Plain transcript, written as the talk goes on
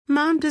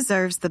Mom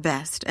deserves the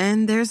best,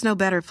 and there's no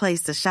better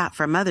place to shop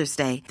for Mother's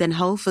Day than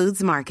Whole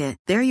Foods Market.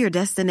 They're your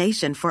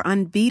destination for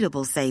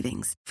unbeatable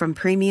savings, from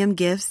premium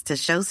gifts to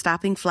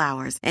show-stopping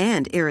flowers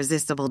and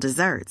irresistible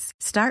desserts.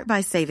 Start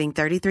by saving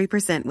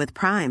 33% with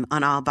Prime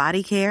on all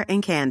body care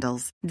and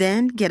candles.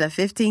 Then get a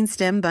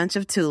 15-stem bunch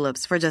of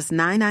tulips for just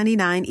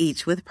 $9.99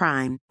 each with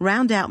Prime.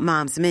 Round out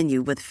Mom's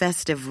menu with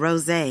festive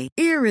rosé,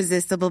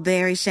 irresistible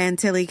berry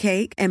chantilly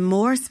cake, and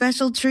more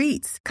special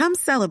treats. Come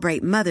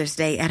celebrate Mother's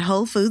Day at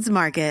Whole Foods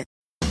Market.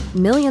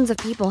 Millions of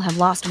people have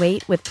lost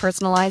weight with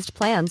personalized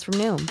plans from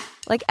Noom.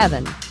 Like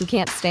Evan, who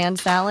can't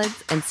stand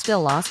salads and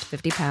still lost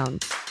 50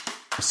 pounds.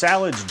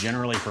 Salads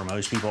generally for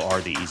most people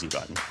are the easy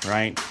button,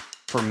 right?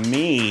 For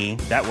me,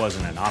 that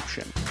wasn't an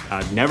option.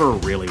 I never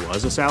really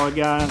was a salad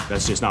guy.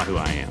 That's just not who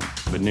I am.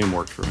 But Noom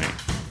worked for me.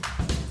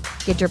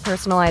 Get your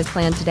personalized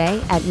plan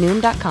today at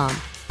Noom.com.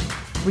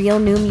 Real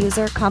Noom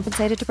user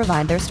compensated to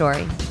provide their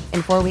story.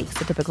 In 4 weeks,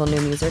 the typical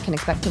Noom user can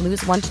expect to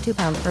lose 1 to 2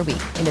 pounds per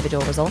week.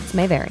 Individual results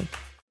may vary.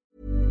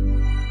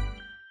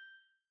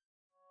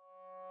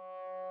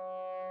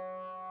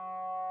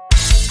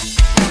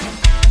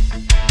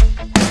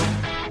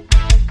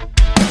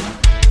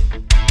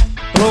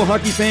 Hello,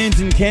 hockey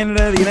fans in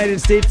Canada, the United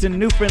States, and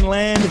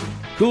Newfoundland.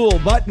 Cool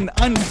Button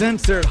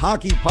Uncensored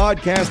Hockey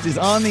Podcast is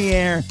on the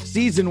air.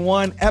 Season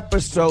 1,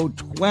 Episode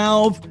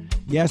 12.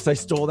 Yes, I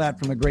stole that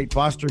from the great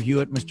Foster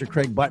Hewitt, Mr.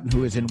 Craig Button,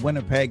 who is in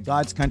Winnipeg,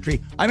 God's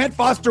country. I met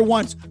Foster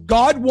once.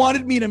 God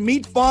wanted me to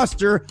meet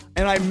Foster,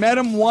 and I met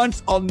him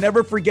once. I'll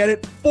never forget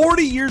it.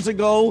 40 years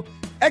ago,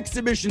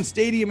 Exhibition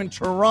Stadium in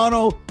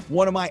Toronto.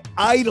 One of my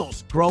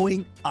idols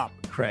growing up,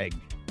 Craig.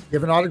 You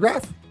have an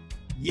autograph?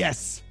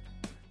 Yes.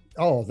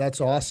 Oh, that's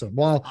awesome.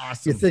 Well,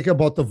 You think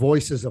about the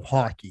voices of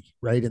hockey,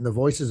 right? And the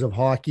voices of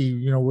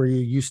hockey, where you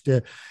used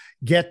to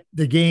get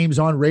the games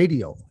on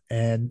radio,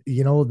 and,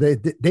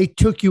 they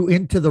took you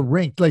into the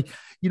rink. Like,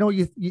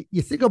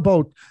 you think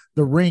about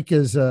the rink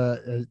as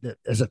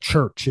a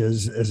church,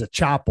 as a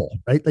chapel,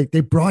 right? Like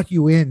they brought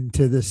you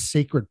into this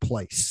sacred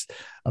place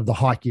of the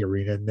hockey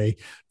arena, and they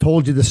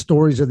told you the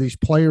stories of these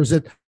players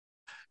that,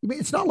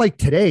 it's not like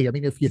today. I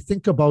mean, if you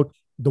think about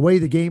the way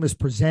the game is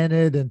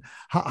presented and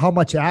how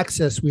much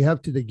access we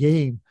have to the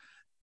game,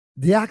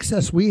 the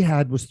access we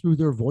had was through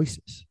their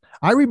voices.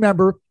 I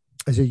remember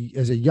as a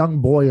young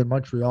boy in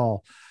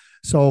Montreal.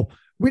 So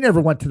we never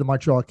went to the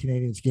Montreal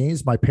Canadiens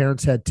games. My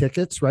parents had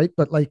tickets, right?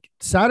 But like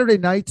Saturday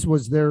nights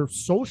was their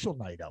social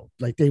night out.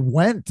 Like they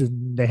went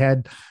and they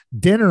had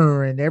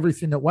dinner and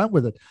everything that went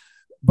with it.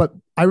 But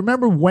I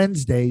remember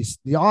Wednesdays,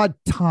 the odd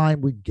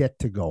time we'd get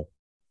to go.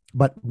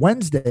 But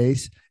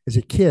Wednesdays as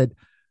a kid,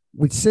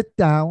 we'd sit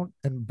down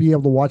and be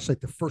able to watch like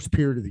the first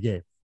period of the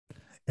game.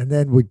 And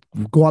then we'd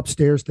go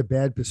upstairs to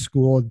bed to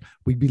school, and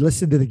we'd be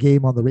listening to the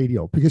game on the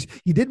radio because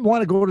you didn't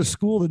want to go to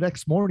school the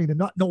next morning and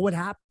not know what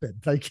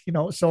happened. Like,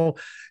 so,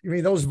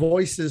 those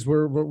voices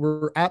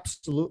were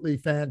absolutely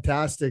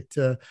fantastic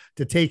to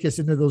take us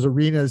into those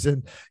arenas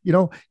and,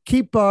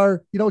 keep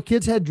our,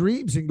 kids had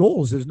dreams and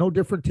goals. There's no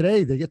different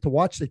today. They get to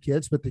watch the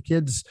kids, but the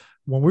kids,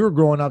 when we were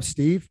growing up,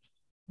 Steve,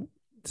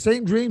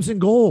 same dreams and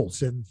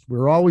goals. And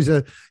we're always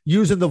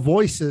using the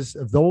voices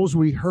of those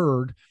we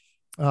heard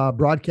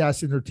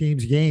broadcasting their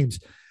team's games.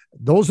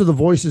 Those are the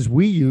voices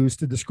we use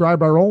to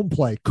describe our own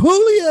play.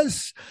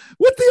 Coolius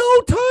with the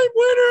old-time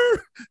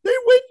winner. They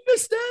win the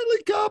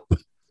Stanley Cup.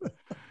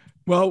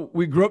 Well,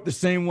 we grew up the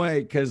same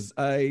way because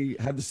I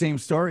have the same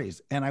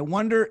stories. And I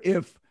wonder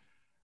if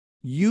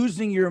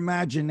using your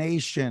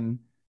imagination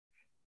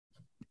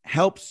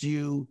helps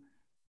you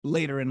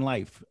later in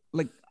life.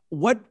 Like,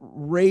 what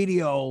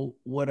radio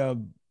would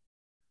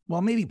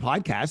maybe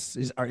podcasts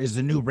is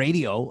the new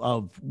radio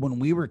of when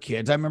we were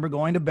kids. I remember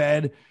going to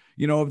bed,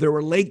 if there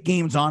were late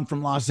games on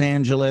from Los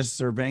Angeles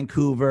or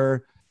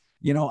Vancouver,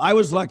 I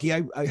was lucky.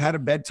 I had a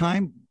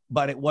bedtime,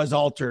 but it was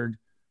altered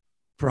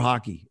for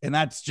hockey. And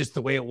that's just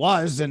the way it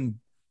was. And,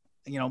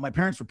 my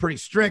parents were pretty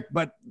strict,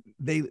 but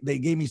they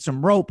gave me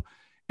some rope.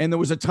 And there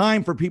was a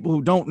time, for people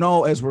who don't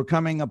know, as we're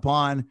coming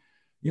upon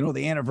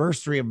the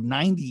anniversary of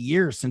 90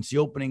 years since the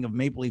opening of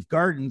Maple Leaf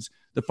Gardens,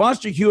 the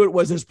Foster Hewitt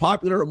was as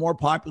popular or more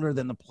popular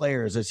than the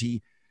players as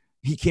he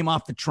came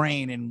off the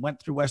train and went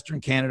through Western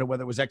Canada,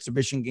 whether it was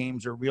exhibition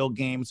games or real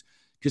games,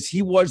 because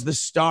he was the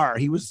star.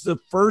 He was the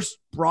first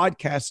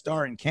broadcast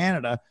star in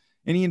Canada,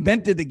 and he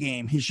invented the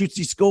game. He shoots,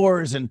 he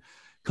scores, and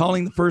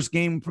calling the first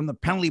game from the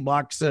penalty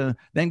box,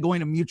 then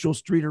going to Mutual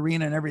Street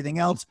Arena and everything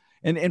else.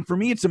 And for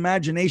me, it's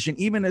imagination.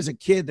 Even as a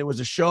kid, there was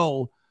a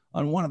show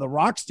on one of the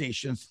rock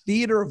stations,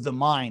 Theater of the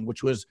Mind,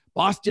 which was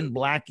Boston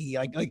Blackie,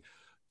 like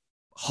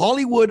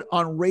Hollywood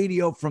on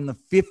radio from the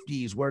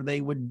 50s, where they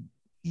would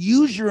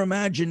use your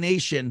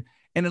imagination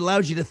and it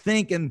allows you to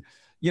think. And,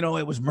 it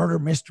was murder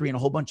mystery and a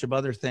whole bunch of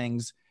other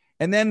things.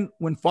 And then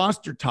when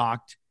Foster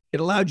talked,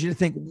 it allowed you to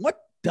think, what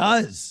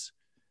does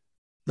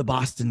the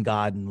Boston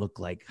Garden look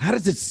like? How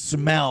does it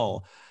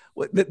smell?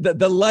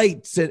 The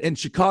lights in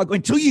Chicago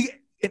until you –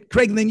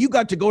 Craig, and then you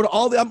got to go to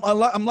all the,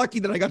 I'm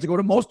lucky that I got to go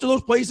to most of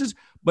those places,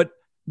 but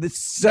the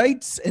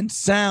sights and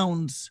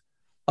sounds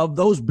of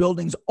those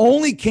buildings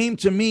only came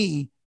to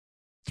me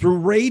through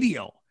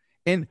radio.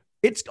 And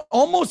it's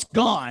almost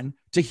gone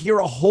to hear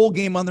a whole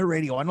game on the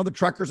radio. I know the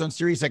truckers on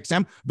Sirius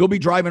XM, they'll be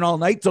driving all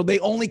night, so they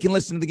only can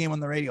listen to the game on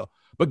the radio.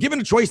 But given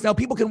a choice now,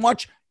 people can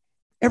watch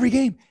every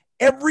game.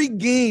 Every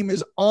game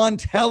is on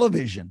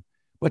television.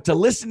 But to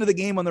listen to the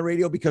game on the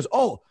radio because,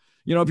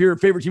 if your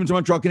favorite team is the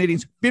Montreal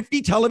Canadiens,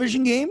 50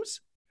 television games,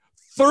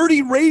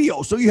 30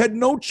 radio. So you had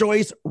no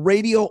choice,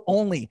 radio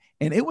only.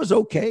 And it was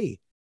okay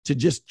to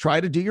just try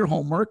to do your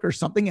homework or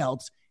something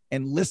else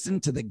and listen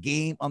to the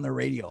game on the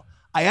radio.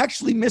 I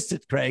actually miss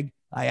it, Craig.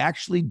 I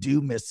actually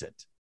do miss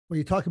it. Well,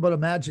 you talk about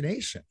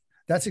imagination.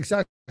 That's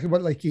exactly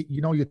what,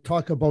 you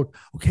talk about,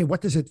 okay,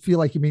 what does it feel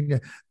like? You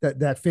mean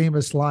that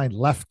famous line,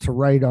 left to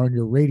right on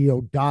your radio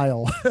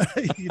dial,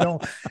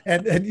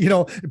 and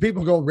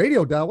people go,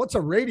 radio dial, what's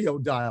a radio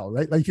dial?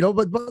 Right.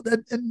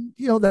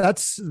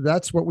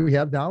 That's what we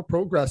have now,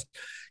 progress.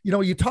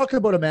 You talk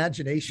about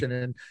imagination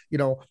and,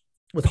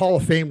 with Hall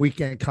of Fame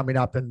weekend coming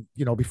up and,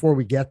 before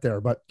we get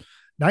there, but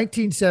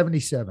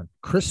 1977,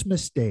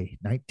 Christmas Day,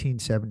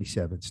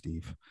 1977,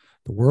 Steve,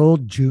 the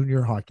World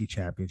Junior Hockey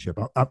Championship.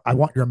 I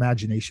want your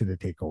imagination to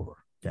take over.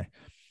 Okay.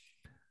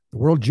 The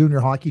World Junior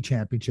Hockey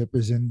Championship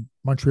is in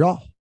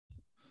Montreal.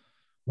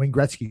 Wayne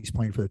Gretzky is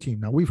playing for the team.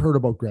 Now, we've heard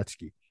about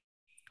Gretzky.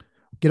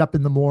 Get up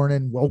in the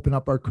morning, we'll open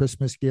up our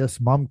Christmas gifts.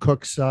 Mom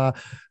cooks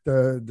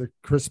the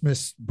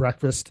Christmas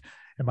breakfast.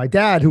 And my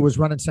dad, who was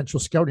running Central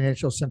Scouting,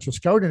 NHL Central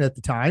Scouting at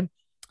the time,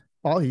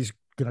 he's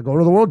going to go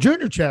to the World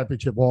Junior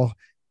Championship. Well,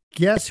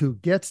 guess who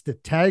gets to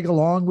tag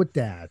along with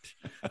Dad?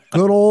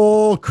 Good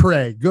old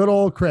Craig.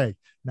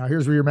 Now,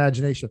 here's where your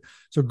imagination.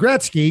 So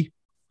Gretzky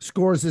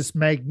scores this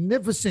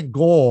magnificent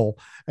goal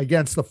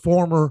against the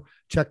former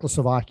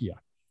Czechoslovakia.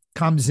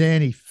 Comes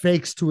in, he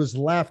fakes to his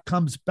left,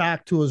 comes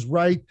back to his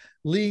right,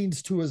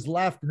 leans to his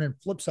left, and then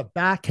flips a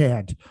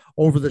backhand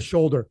over the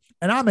shoulder.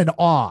 And I'm in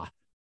awe.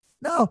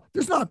 No,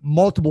 there's not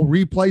multiple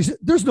replays.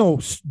 There's no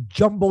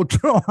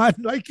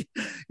jumbotron.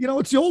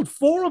 It's the old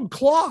Forum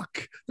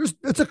clock.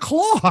 It's a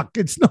clock.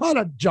 It's not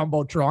a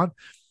jumbotron.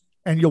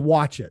 And you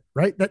watch it,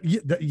 right?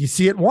 You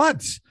see it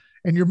once.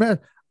 And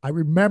I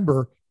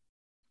remember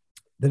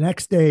the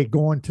next day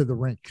going to the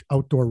rink,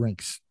 outdoor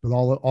rinks with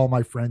all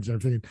my friends and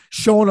everything,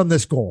 showing them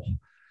this goal.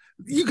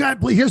 You can't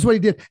believe, here's what he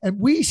did. And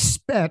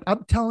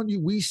I'm telling you,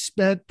 we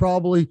spent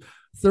probably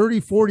 30,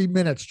 40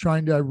 minutes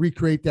trying to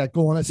recreate that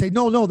goal. And I say,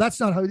 no, that's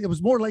not how it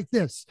was. More like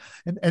this.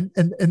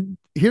 And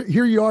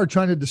here you are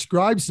trying to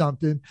describe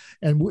something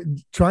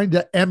and trying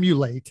to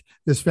emulate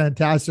this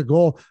fantastic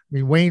goal. I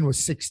mean, Wayne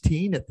was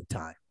 16 at the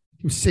time.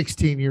 He was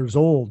 16 years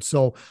old.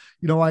 So,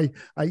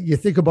 you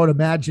think about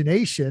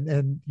imagination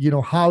and,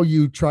 how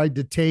you tried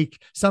to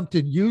take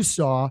something you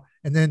saw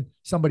and then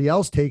somebody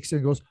else takes it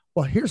and goes,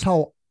 well, here's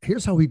how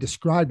he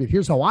described it.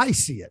 Here's how I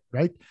see it.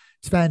 Right.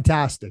 It's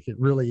fantastic. It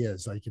really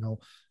is.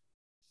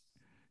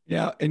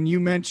 Yeah. And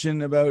you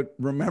mentioned about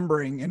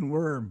remembering, and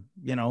we're,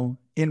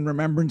 in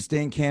Remembrance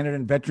Day in Canada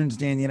and Veterans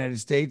Day in the United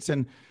States.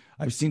 And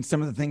I've seen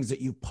some of the things that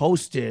you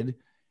posted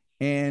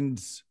and,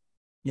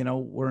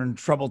 we're in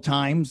troubled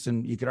times,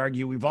 and you could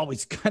argue we've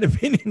always kind of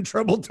been in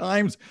troubled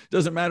times.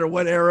 Doesn't matter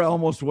what era,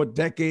 almost what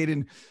decade.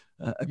 And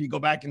if you go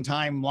back in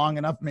time long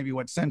enough, maybe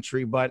what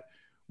century, but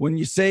when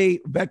you say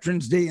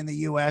Veterans Day in the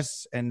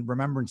US and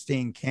Remembrance Day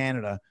in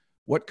Canada,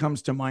 what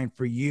comes to mind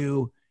for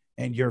you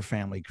and your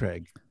family,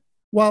 Craig?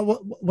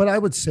 Well, what I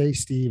would say,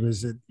 Steve,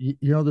 is that,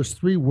 there's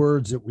three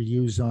words that we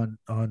use on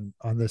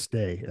this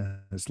day,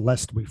 is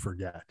lest we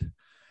forget.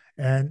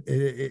 And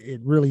it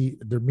really,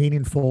 they're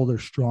meaningful, they're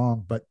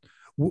strong, but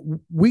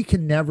we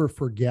can never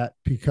forget,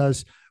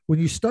 because when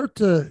you start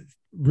to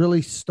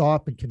really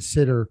stop and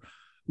consider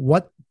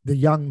what the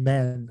young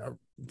men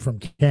from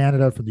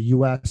Canada, from the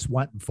US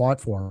went and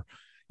fought for,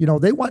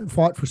 they went and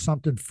fought for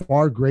something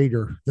far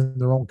greater than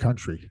their own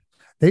country.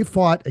 They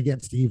fought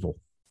against evil.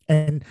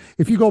 And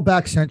if you go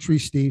back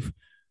centuries, Steve,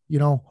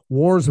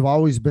 wars have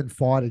always been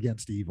fought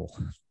against evil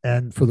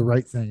and for the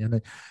right thing.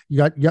 And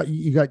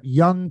you got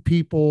young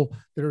people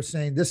that are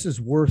saying this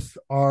is worth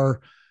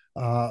our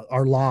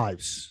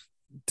lives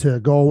to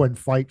go and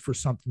fight for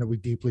something that we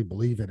deeply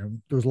believe in.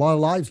 And there's a lot of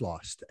lives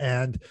lost.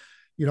 And,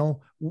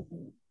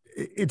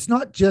 it's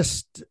not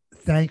just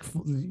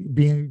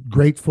being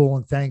grateful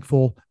and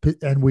thankful,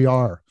 and we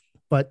are,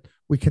 but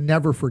we can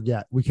never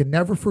forget. We can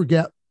never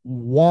forget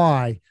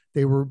why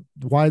they were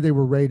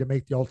ready to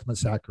make the ultimate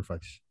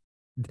sacrifice,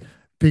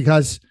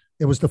 because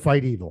it was to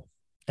fight evil.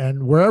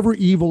 And wherever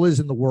evil is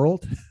in the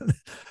world,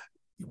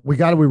 we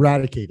got to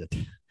eradicate it.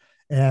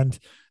 And,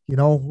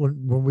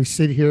 when we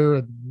sit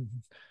here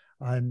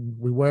and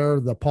we wear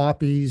the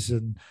poppies,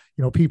 and,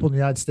 people in the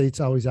United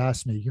States always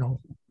ask me,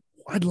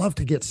 I'd love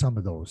to get some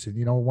of those.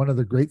 And, one of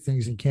the great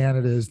things in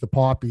Canada is the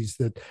poppies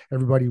that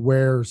everybody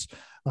wears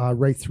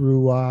right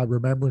through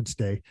Remembrance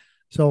Day.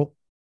 So,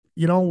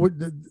 a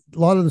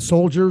lot of the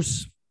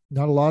soldiers,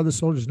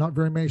 not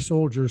very many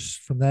soldiers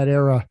from that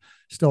era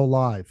still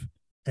alive.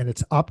 And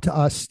it's up to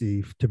us,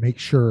 Steve, to make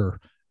sure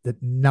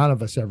that none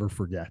of us ever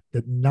forget,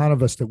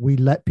 that we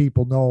let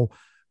people know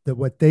that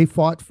what they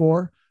fought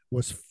for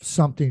was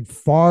something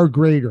far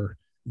greater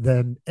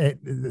than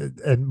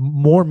and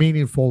more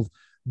meaningful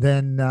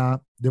than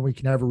we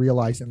can ever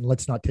realize. And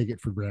let's not take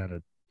it for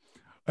granted.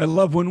 I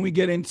love when we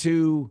get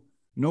into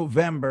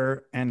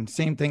November, and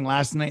same thing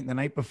last night and the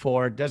night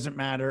before. It doesn't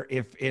matter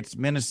if it's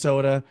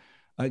Minnesota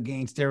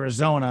against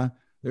Arizona.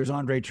 There's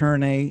Andre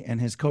Tourné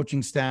and his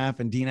coaching staff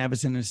and Dean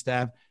Evison and his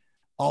staff,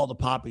 all the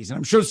poppies. And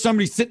I'm sure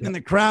somebody's sitting in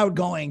the crowd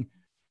going,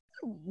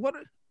 what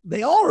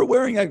they all are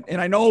wearing.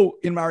 And I know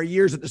in our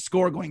years at the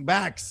Score going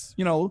back,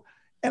 you know,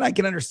 and I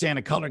can understand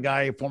a color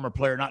guy, a former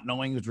player, not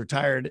knowing who's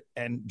retired,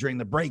 and during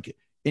the break,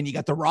 and you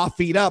got the raw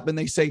feed up and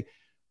they say,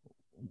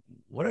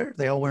 what are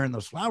they all wearing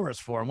those flowers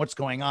for? And what's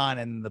going on?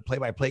 And the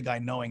play-by-play guy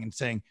knowing and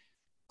saying,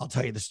 I'll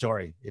tell you the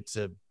story. It's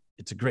a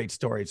great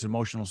story. It's an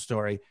emotional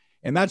story.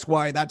 And that's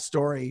why that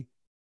story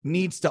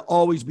needs to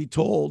always be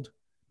told,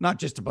 not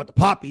just about the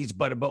poppies,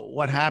 but about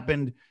what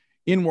happened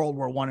in World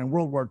War I and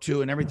World War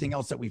II and everything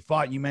else that we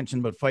fought. You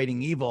mentioned about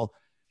fighting evil.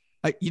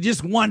 You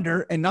just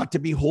wonder, and not to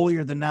be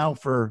holier than thou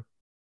for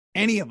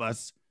any of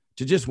us,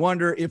 to just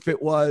wonder if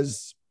it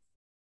was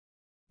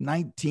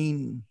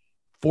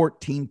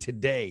 1914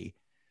 today,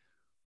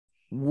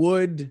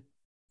 would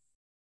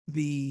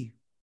the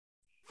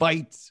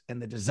fights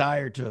and the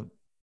desire to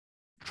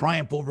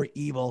triumph over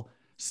evil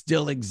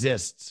still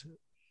exist?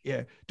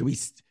 Yeah. Do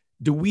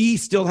we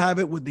still have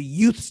it? Would the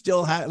youth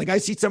still have, like I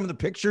see some of the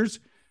pictures,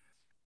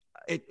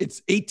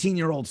 it's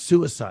 18-year-old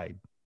suicide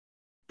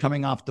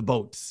coming off the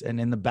boats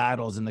and in the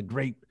battles and the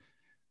great,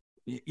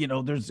 you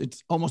know,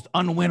 it's almost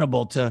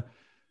unwinnable to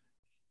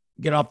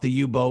get off the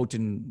U-boat.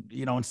 And,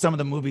 you know, and some of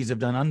the movies have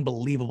done an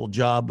unbelievable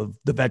job of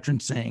the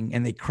veterans saying,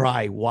 and they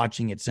cry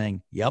watching it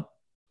saying, yep,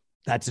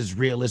 that's as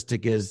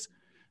realistic as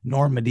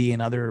Normandy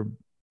and other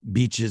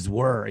beaches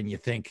were. And you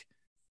think,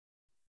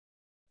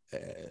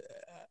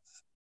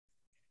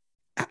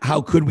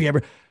 how could we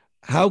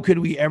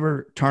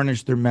ever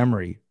tarnish their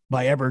memory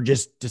by ever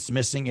just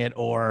dismissing it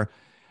or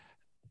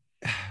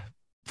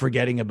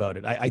forgetting about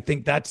it? I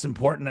think that's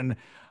important.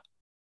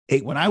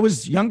 And when I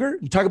was younger,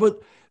 you talk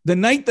about the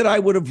night that I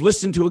would have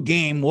listened to a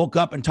game, woke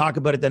up and talk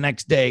about it the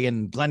next day.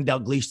 And Glenn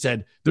Dalglish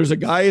said, there's a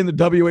guy in the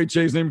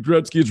WHA's named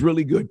Gretzky. It's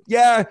really good.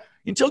 Yeah.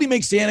 Until he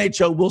makes the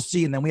NHL, we'll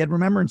see. And then we had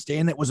Remembrance Day,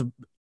 and it was a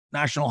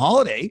national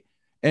holiday,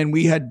 and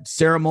we had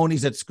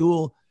ceremonies at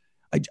school.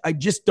 I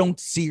just don't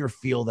see or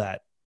feel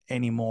that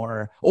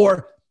anymore,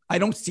 or I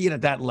don't see it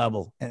at that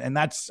level. And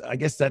I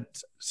guess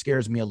that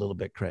scares me a little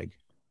bit, Craig.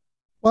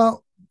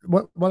 Well,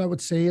 what I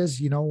would say is,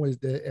 you know, as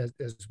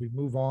we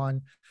move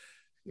on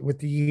with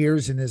the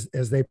years and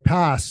as they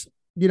pass,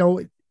 you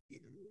know,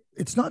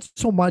 it's not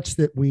so much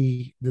that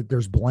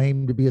there's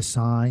blame to be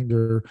assigned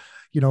or,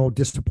 you know,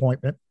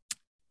 disappointment.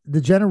 The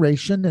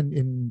generation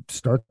and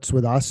starts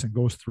with us and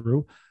goes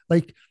through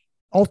like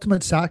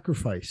ultimate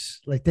sacrifice.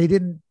 Like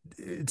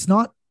it's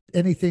not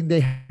anything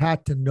they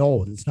had to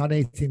know. It's not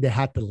anything they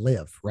had to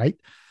live. Right.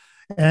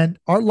 And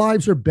our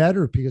lives are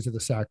better because of the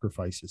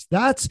sacrifices.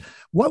 That's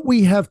what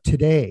we have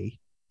today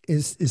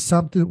is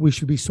something that we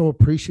should be so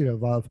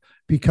appreciative of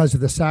because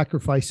of the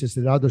sacrifices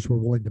that others were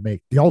willing to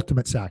make, the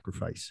ultimate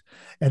sacrifice.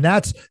 And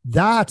that's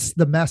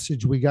the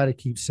message we got to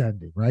keep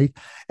sending, right?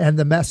 And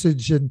the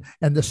message and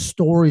the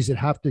stories that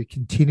have to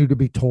continue to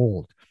be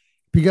told,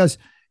 because,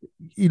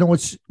 you know,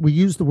 we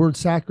use the word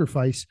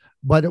sacrifice,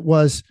 but it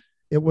was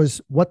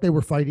what they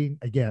were fighting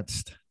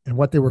against and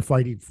what they were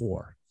fighting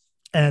for.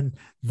 And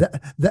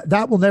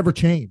that will never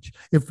change.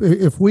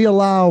 If we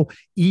allow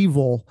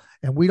evil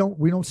and we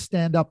don't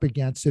stand up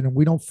against it and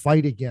we don't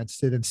fight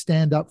against it and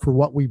stand up for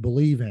what we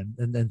believe in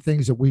and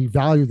things that we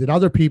value that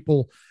other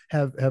people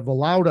have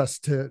allowed us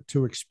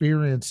to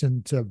experience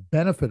and to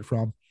benefit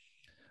from,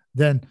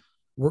 then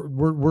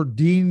we're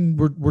doomed.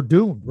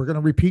 We're going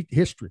to repeat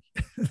history.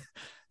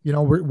 You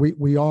know,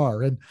 we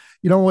are. And,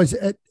 you know,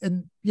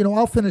 and, you know,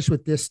 I'll finish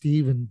with this,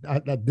 Steve, and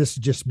this is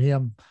just me.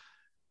 You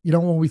know,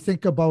 when we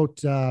think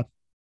about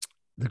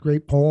the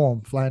great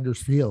poem,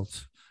 Flanders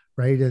Fields,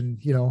 right?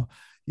 And, you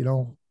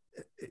know,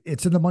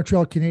 it's in the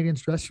Montreal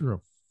Canadiens dressing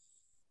room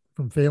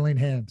from Failing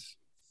Hands.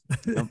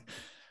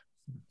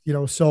 You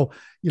know, so,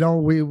 you know,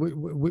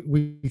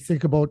 we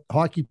think about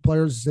hockey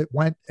players that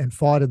went and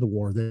fought in the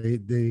war.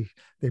 They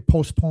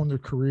postponed their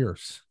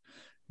careers.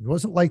 It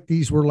wasn't like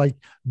these were like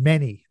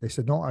many. They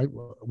said,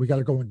 no, we got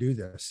to go and do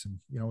this. And,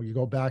 you know, you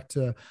go back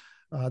to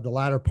the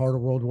latter part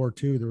of World War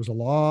II, there was a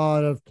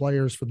lot of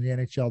players from the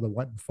NHL that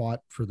went and fought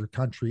for their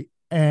country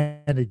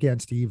and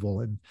against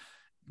evil. And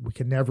we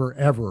can never,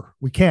 ever,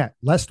 we can't,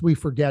 lest we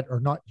forget, are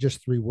not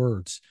just three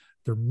words.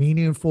 They're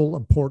meaningful,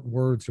 important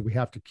words that we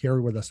have to carry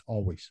with us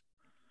always.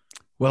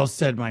 Well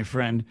said, my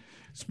friend.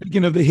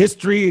 Speaking of the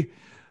history,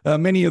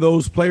 many of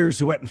those players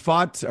who went and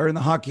fought are in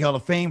the Hockey Hall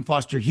of Fame.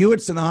 Foster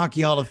Hewitt's in the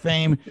Hockey Hall of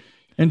Fame,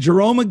 and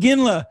Jerome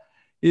McGinley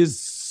is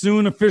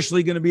soon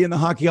officially going to be in the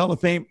Hockey Hall of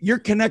Fame. You're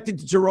connected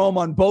to Jerome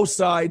on both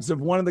sides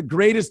of one of the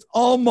greatest,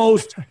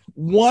 almost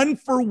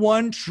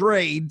one-for-one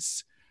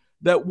trades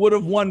that would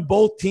have won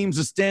both teams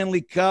a Stanley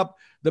Cup,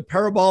 the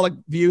parabolic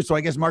view. So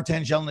I guess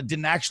Martin Gelinas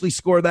didn't actually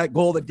score that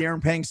goal that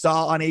Darren Pang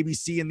saw on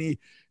ABC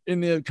in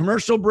the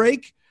commercial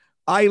break.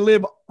 I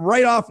live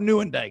right off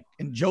Nieuwendyk,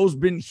 and Joe's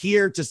been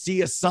here to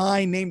see a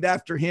sign named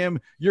after him.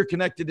 You're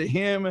connected to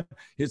him,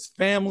 his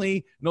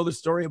family, know the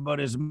story about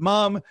his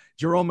mom,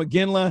 Jerome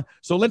Iginla.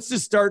 So let's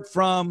just start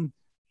from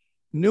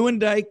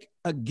Nieuwendyk,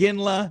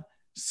 Iginla,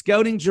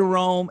 scouting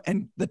Jerome,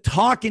 and the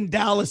talk in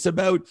Dallas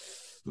about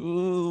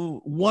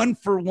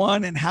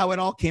 1-for-1 and how it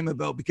all came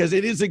about, because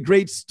it is a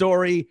great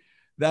story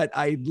that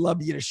I'd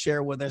love you to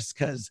share with us,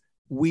 because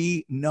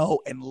we know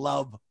and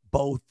love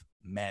both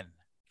men.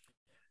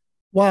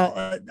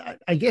 Well,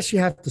 I guess you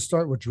have to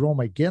start with Jerome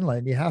Iginla,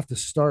 and you have to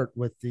start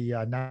with the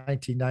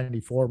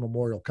 1994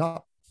 Memorial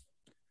Cup.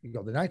 You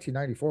go, the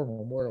 1994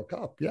 Memorial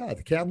Cup. Yeah,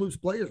 the Kamloops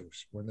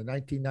Blazers were in the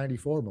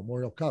 1994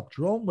 Memorial Cup.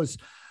 Jerome was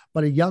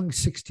but a young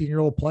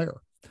 16-year-old player.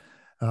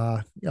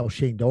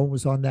 Shane Doan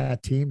was on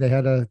that team. They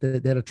had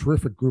a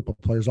terrific group of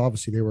players.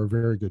 Obviously, they were a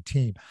very good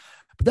team.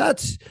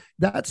 But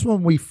that's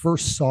when we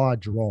first saw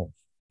Jerome.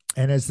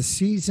 And as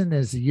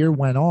the year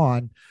went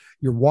on,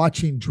 you're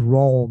watching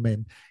Jerome,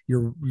 and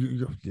you're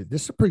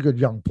this is a pretty good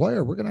young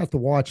player. We're going to have to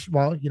watch,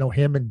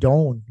 him and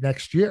Doan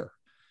next year.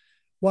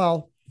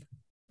 Well,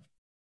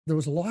 there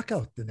was a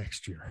lockout the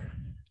next year,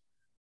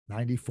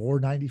 94,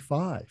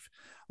 95.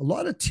 A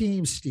lot of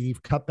teams,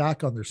 Steve, cut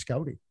back on their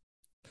scouting.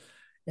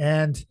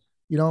 And,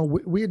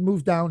 we had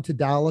moved down to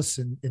Dallas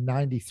in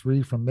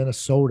 93 from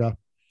Minnesota.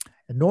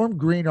 And Norm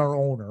Green, our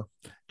owner,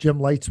 Jim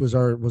Lights was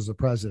the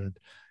president.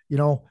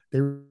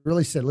 They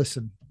really said,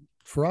 listen,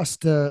 for us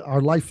our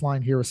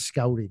lifeline here is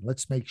scouting.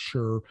 Let's make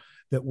sure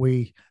that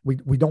we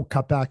don't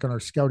cut back on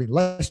our scouting.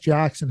 Les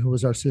Jackson, who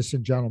was our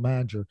assistant general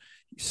manager,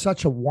 he's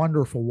such a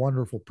wonderful,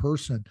 wonderful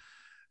person.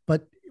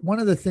 But one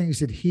of the things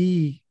that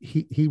he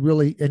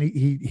really, and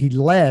he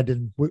led,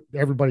 and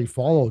everybody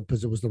followed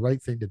because it was the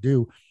right thing to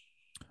do.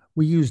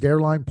 We used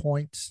airline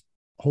points,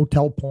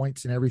 hotel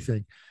points, and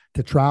everything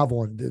to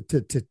travel and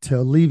to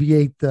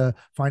alleviate the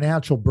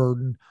financial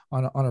burden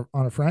on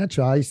a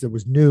franchise that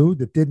was new,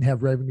 that didn't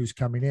have revenues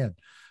coming in.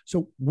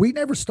 So we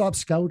never stopped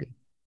scouting,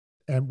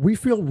 and we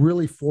feel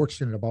really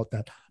fortunate about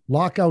that.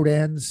 Lockout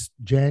ends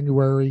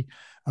January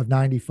of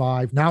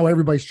 95. Now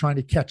everybody's trying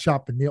to catch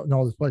up and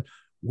know this, but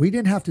we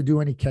didn't have to do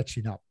any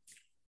catching up.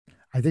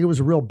 I think it was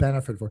a real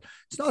benefit for.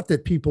 It's not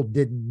that people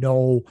didn't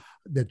know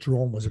that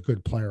Jerome was a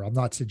good player. I'm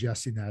not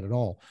suggesting that at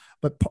all.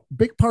 But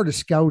big part of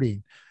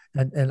scouting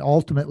and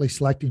ultimately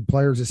selecting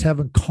players is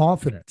having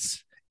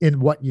confidence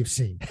in what you've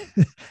seen.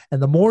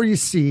 And the more you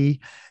see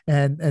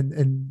and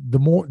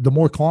the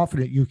more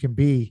confident you can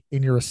be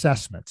in your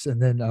assessments,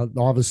 and then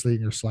obviously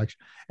in your selection.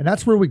 And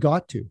that's where we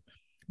got to.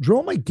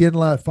 Jerome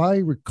Iginla, if I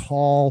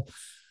recall,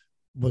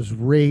 was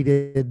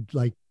rated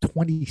like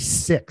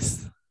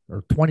 26th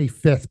or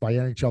 25th by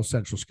NHL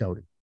Central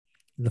Scouting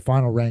in the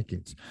final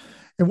rankings.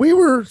 And we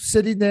were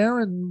sitting there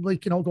and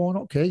going,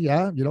 okay,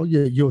 yeah,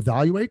 you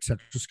evaluate.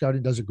 Central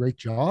Scouting does a great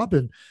job.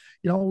 And,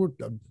 we're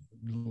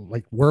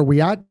like, where are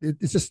we at?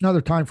 It's just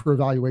another time for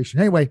evaluation.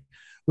 Anyway,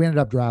 we ended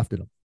up drafting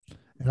him.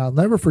 And I'll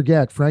never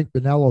forget, Frank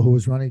Bonello, who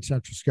was running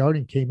Central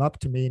Scouting, came up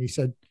to me and he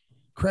said,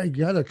 Craig,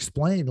 you got to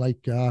explain, why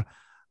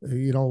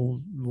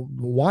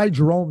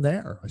Jerome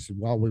there? I said,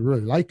 well, we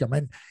really like him.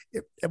 And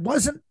it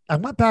wasn't, I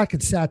went back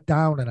and sat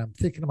down and I'm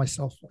thinking to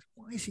myself,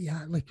 why is he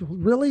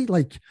really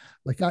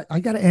I got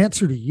to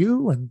answer to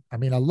you. And I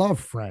mean, I love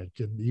Frank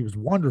and he was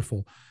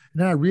wonderful.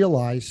 And then I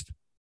realized,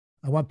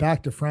 I went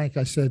back to Frank.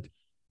 I said,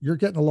 you're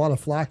getting a lot of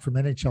flack from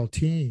NHL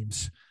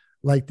teams.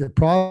 They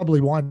probably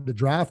wanted to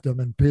draft him,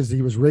 and because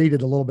he was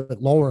rated a little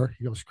bit lower,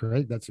 he goes,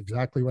 Craig, that's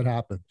exactly what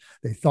happened.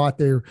 They thought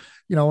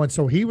and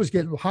so he was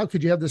getting, how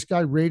could you have this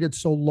guy rated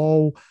so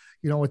low?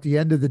 At the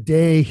end of the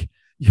day,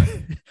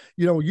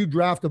 you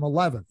draft him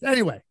 11th.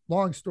 Anyway,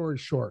 long story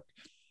short,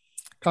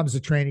 comes to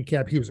training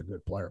camp. He was a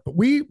good player, but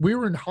we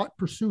were in hot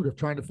pursuit of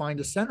trying to find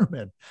a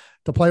centerman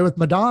to play with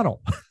Modano.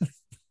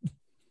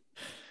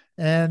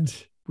 And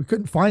we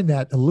couldn't find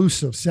that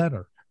elusive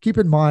center. Keep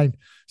in mind,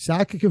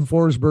 Sakic and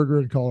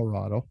Forsberger in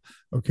Colorado,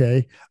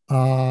 okay?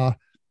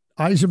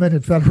 Yzerman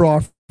and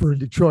Fedorov in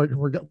Detroit, and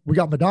we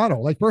got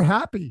Modano. We're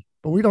happy,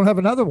 but we don't have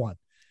another one.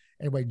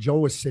 Anyway, Joe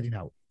was sitting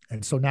out,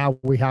 and so now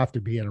we have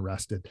to be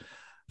interested.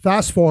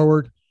 Fast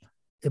forward,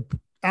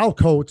 Al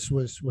Coates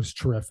was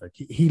terrific.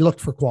 He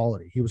looked for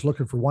quality. He was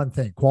looking for one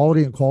thing,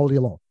 quality and quality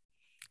alone.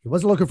 He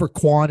wasn't looking for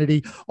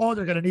quantity. Oh,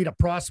 they're going to need a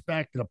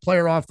prospect and a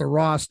player off the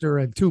roster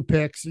and 2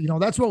 picks.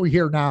 That's what we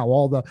hear now.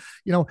 All the,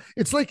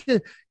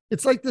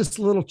 it's like this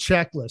little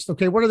checklist.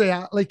 Okay, what are they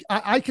like?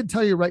 I can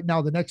tell you right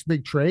now, the next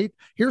big trade,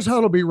 here's how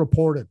it'll be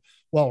reported.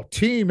 Well,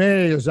 Team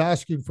A is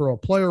asking for a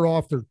player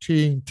off their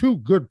team, 2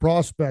 good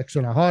prospects,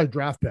 and a high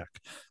draft pick.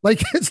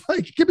 It's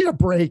like, give me a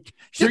break.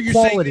 So you're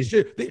quality.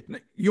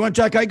 You want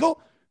Jack Eichel?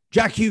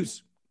 Jack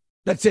Hughes.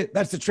 That's it.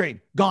 That's the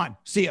trade. Gone.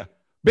 See ya.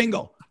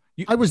 Bingo.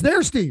 I was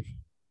there, Steve.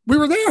 We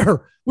were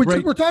there.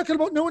 We're talking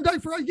about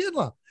Nieuwendyk for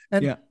Iginla.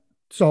 And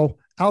so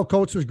Al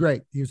Coates was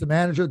great. He was the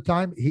manager at the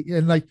time.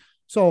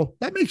 So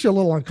that makes you a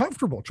little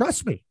uncomfortable.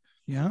 Trust me.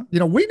 Yeah.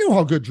 We knew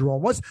how good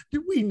Jerome was.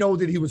 Did we know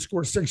that he would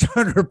score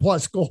 600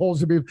 plus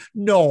goals?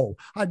 No,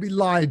 I'd be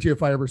lying to you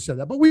if I ever said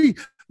that. But we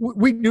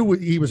we knew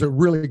he was a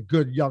really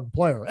good young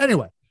player.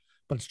 Anyway,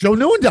 but it's Joe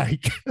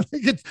Nieuwendyk.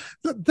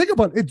 Think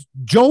about it. It's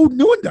Joe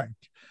Nieuwendyk.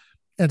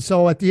 And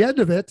so at the end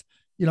of it,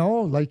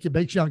 like it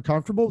makes you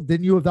uncomfortable,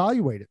 then you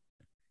evaluate it.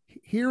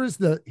 Here's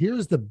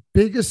the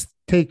biggest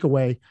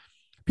takeaway.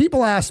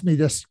 People ask me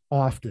this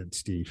often,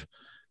 Steve.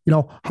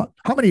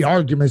 How many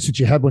arguments did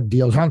you have when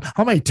deals?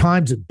 How many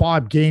times did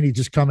Bob Gainey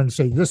just come in and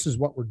say, this is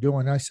what we're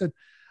doing? And I said,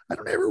 I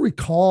don't ever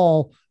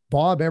recall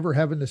Bob ever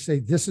having to say,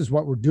 this is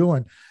what we're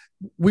doing.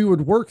 We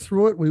would work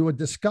through it. We would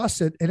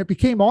discuss it. And it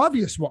became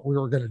obvious what we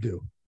were going to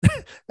do.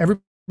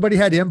 Everybody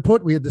had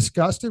input. We had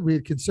discussed it. We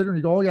had considered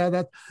it. Oh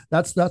yeah,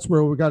 that's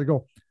where we got to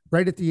go.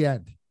 Right at the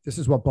end, this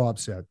is what Bob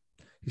said.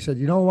 He said,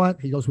 you know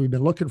what? He goes, we've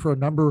been looking for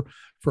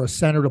a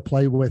center to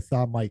play with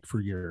Mike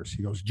for years.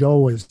 He goes,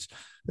 Joe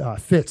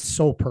fits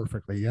so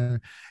perfectly. And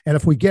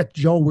if we get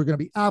Joe, we're going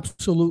to be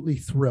absolutely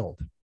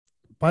thrilled.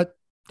 But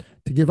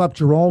to give up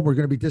Jerome, we're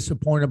going to be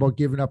disappointed about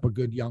giving up a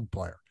good young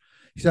player.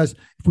 He says,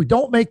 if we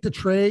don't make the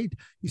trade,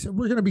 he said,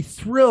 we're going to be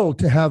thrilled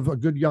to have a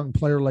good young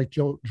player like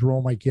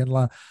Jerome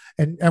Iginla.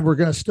 And we're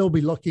going to still be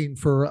looking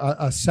for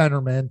a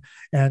centerman.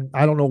 And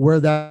I don't know where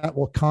that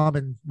will come,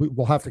 and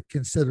we'll have to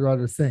consider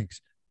other things.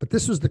 But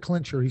this was the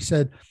clincher. He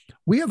said,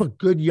 we have a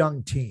good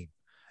young team.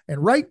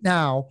 And right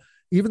now,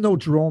 even though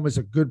Jerome is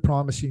a good,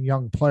 promising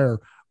young player,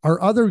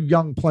 our other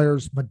young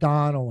players,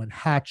 Modano and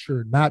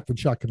Hatcher and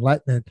Matvichuk and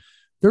Lettman,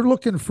 they're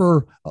looking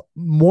for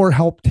more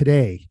help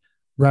today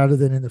rather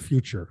than in the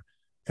future.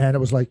 And it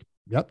was like,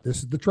 yep, this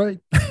is the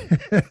trade.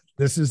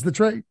 This is the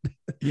trade.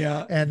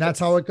 Yeah. And that's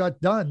how it got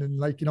done. And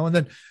and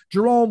then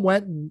Jerome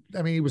went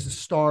and, he was a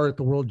star at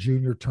the World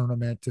Junior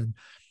Tournament. And,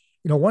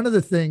 one of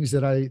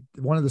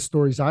the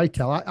stories I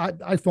tell,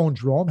 I phoned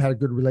Jerome, had a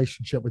good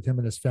relationship with him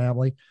and his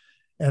family,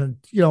 and,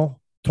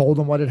 told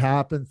him what had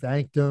happened,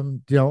 thanked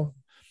him,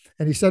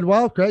 and he said,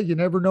 well, Craig, you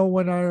never know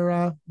when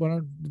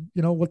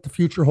what the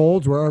future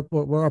holds, where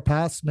our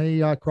paths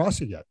may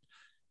cross again.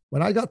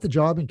 When I got the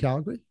job in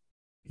Calgary,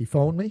 he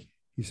phoned me.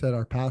 He said,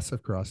 our paths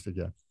have crossed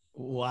again.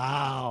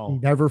 Wow. He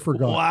never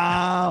forgot.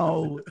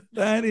 Wow.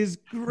 That is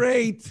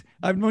great.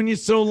 I've known you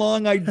so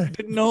long. I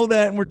didn't know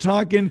that. And we're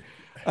talking,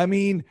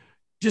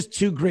 just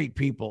two great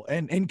people.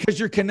 And because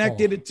you're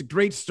connected, It's a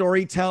great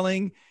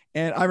storytelling.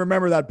 And I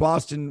remember that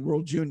Boston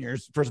World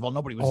Juniors. First of all,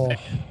 nobody was there.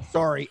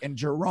 Sorry. And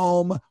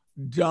Jerome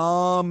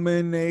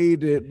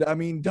dominated.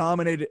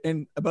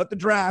 And about the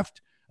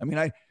draft,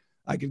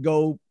 I could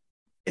go,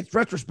 it's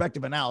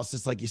retrospective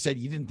analysis. Like you said,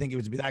 you didn't think it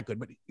would be that good,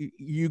 but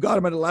you got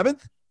him at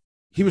 11th.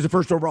 He was the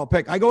first overall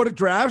pick. I go to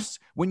drafts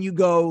when you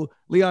go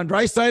Leon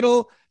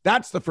Draisaitl,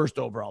 that's the first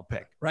overall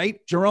pick, right?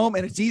 Jerome,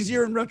 and it's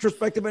easier in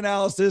retrospective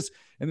analysis.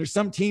 And there's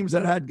some teams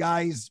that had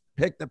guys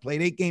picked that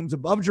played 8 games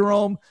above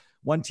Jerome.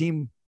 One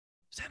team,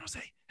 San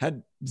Jose,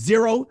 had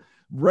 0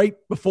 right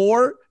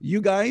before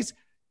you guys.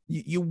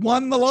 You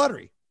won the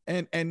lottery,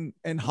 and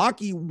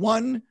hockey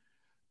won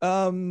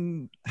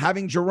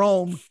having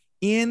Jerome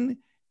in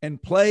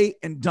and play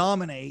and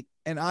dominate.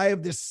 And I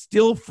have this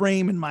still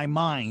frame in my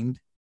mind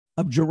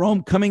of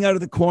Jerome coming out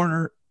of the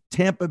corner,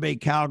 Tampa Bay,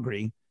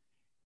 Calgary,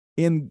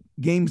 in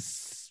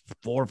games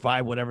 4 or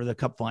 5, whatever, the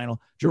cup final.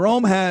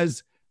 Jerome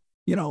has,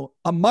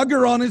 a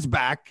mugger on his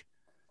back.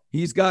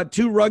 He's got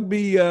 2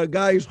 rugby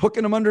guys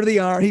hooking him under the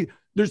arm.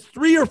 There's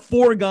 3 or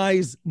 4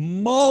 guys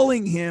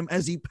mauling him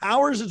as he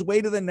powers his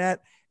way to the net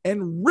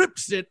and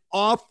rips it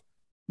off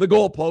the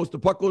goalpost. The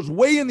puck goes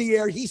way in the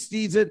air. He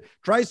sees it,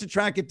 tries to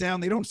track it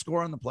down. They don't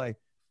score on the play.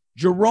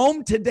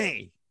 Jerome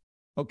today,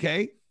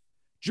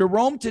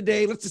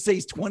 let's just say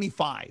he's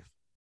 25,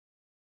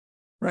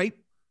 right?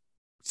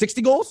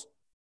 60 goals?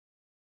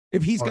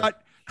 If he's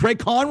got Craig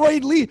Conroy,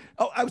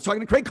 I was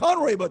talking to Craig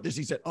Conroy about this.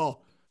 He said,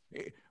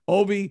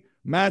 Ovi,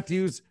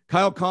 Matthews,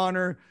 Kyle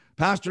Connor,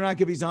 Pasternak,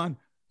 if he's on,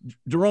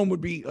 Jerome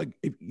would be like,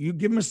 if you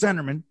give him a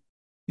centerman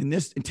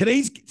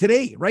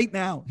today, right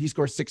now, he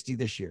scores 60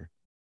 this year.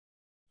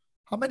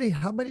 How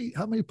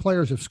many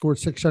players have scored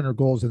 600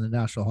 goals in the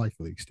National Hockey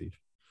League, Steve?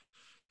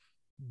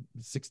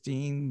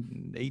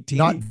 16, 18.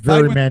 Not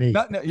very many.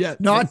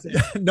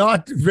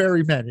 Not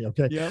very many.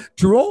 Okay. Yep.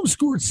 Jerome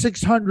scored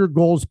 600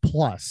 goals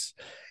plus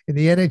in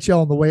the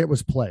NHL and the way it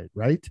was played,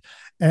 right?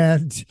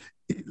 And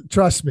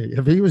trust me,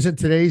 if he was in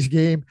today's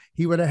game,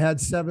 he would have had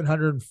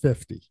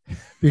 750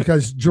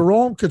 because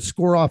Jerome could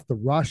score off the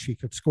rush. He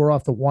could score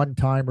off the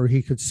one-timer.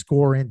 He could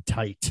score in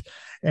tight.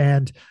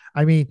 And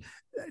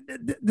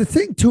the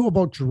thing too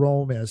about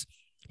Jerome is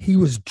he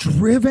was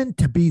driven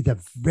to be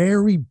the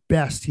very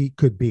best he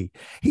could be.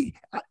 He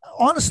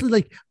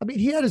honestly,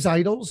 he had his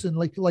idols, and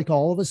like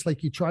all of us,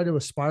 you try to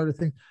aspire to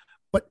things.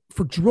 But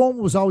for Jerome,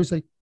 it was always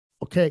like,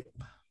 okay,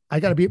 I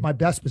got to be at my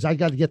best because I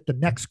got to get the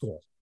next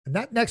goal. And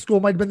that next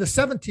goal might have been the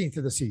 17th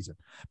of the season,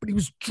 but he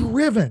was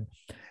driven.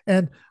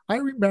 And I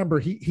remember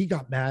he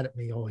got mad at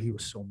me. Oh, he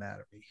was so mad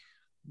at me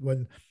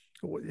when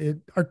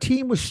our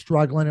team was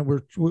struggling, and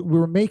we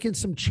were making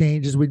some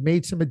changes. We'd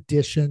made some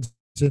additions,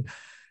 and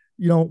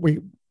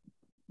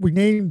we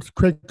named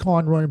Craig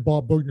Conroy and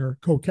Bob Bugner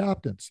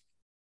co-captains.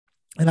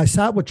 And I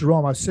sat with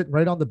Jerome. I was sitting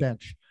right on the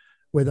bench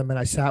with him, and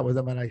I sat with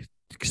him, and I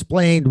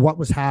explained what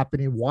was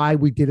happening, why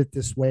we did it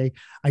this way.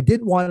 I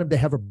didn't want him to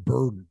have a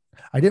burden.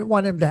 I didn't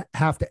want him to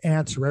have to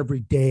answer every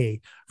day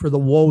for the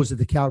woes of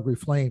the Calgary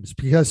Flames,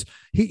 because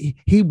he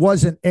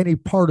wasn't any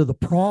part of the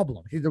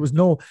problem. There was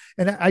no,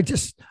 and I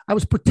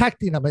was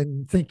protecting him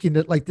and thinking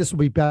that like this will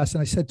be best.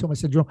 And I said to him, I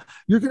said, Joe,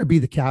 you're going to be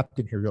the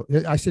captain here.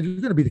 I said,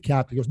 you're going to be the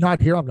captain. He goes,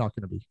 not here. I'm not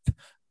going to be.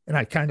 And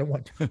I kind of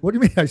went, what do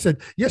you mean? I said,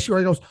 yes, you are.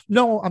 He goes,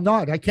 no, I'm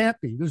not. I can't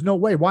be. There's no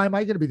way. Why am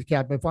I going to be the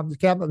captain if I'm the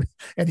captain?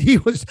 And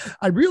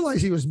I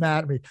realized he was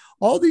mad at me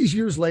all these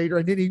years later.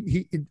 And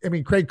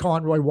then Craig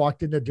Conroy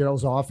walked into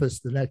Daryl's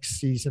office the next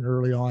season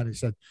early on. He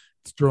said,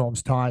 it's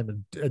Jerome's time.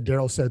 And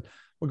Daryl said,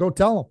 well, go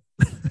tell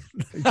him.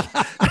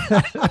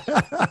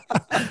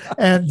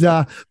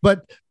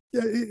 But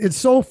it's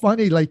so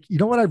funny. Like, you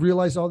know what I've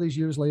realized all these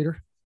years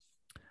later?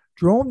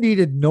 Jerome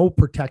needed no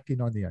protecting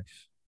on the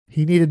ice.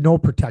 He needed no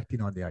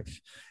protecting on the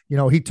ice.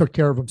 He took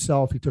care of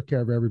himself. He took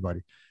care of everybody.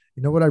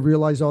 You know what I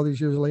realized all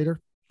these years later?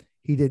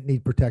 He didn't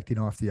need protecting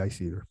off the ice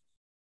either.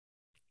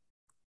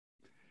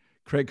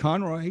 Craig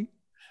Conroy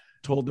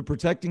told the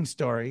protecting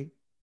story.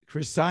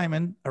 Chris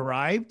Simon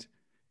arrived.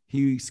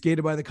 He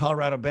skated by the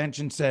Colorado bench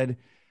and said,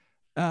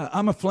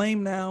 I'm a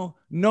Flame now.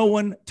 No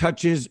one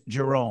touches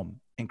Jerome.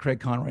 And Craig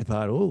Conroy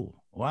thought, oh,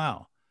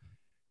 wow.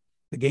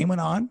 The game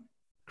went on.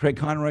 Craig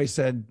Conroy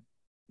said,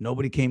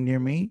 nobody came near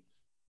me.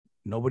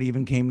 Nobody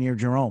even came near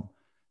Jerome.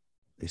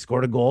 They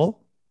scored a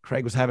goal.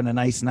 Craig was having a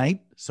nice night.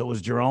 So was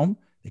Jerome.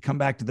 They come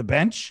back to the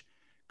bench.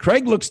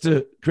 Craig looks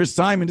to Chris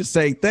Simon to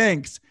say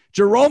thanks.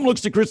 Jerome looks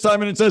to Chris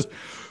Simon and says,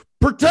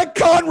 protect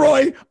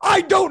Conroy.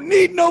 I don't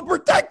need no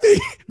protecting.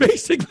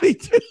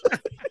 Basically,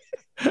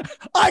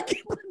 I can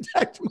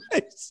protect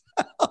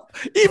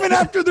myself. Even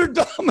after they're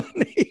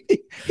dominating.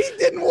 He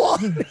didn't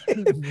want it.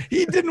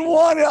 He didn't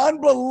want it.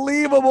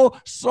 Unbelievable.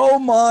 So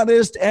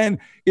modest. And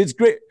it's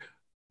great.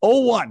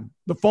 0-1,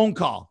 the phone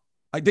call.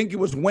 I think it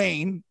was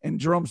Wayne, and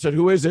Jerome said,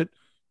 who is it?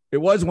 It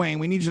was Wayne.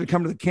 We need you to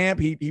come to the camp.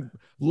 He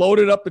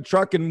loaded up the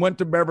truck and went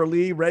to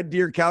Beverly, Red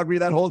Deer, Calgary,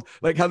 that whole,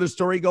 like how the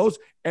story goes.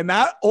 And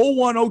that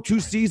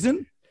 0-1-0-2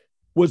 season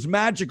was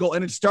magical,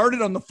 and it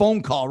started on the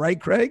phone call, right,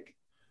 Craig?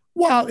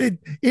 Well,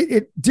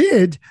 it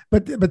did,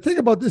 but think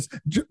about this.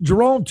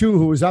 Jerome, too,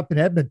 who was up in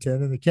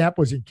Edmonton, and the camp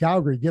was in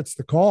Calgary, gets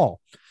the call.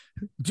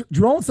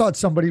 Jerome thought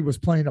somebody was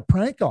playing a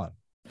prank on him.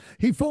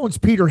 He phones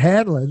Peter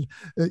Hanlon,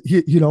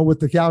 with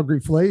the Calgary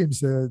Flames,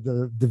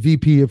 the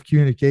VP of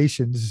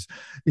communications,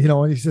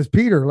 and he says,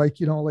 Peter,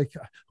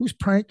 who's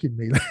pranking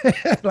me?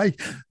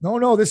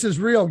 No, this is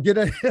real. Get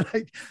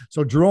it.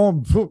 So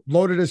Jerome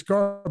loaded his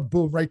car,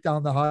 boom, right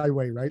down the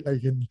highway, right?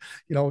 To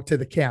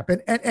the camp.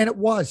 And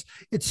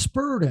it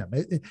spurred him.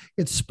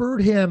 It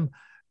spurred him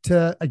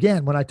to,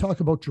 again, when I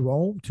talk about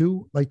Jerome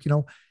too,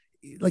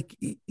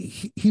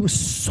 he was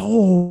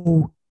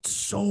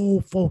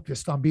so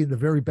focused on being the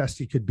very best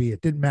he could be.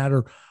 It didn't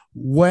matter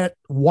what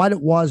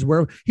it was,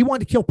 where he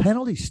wanted to kill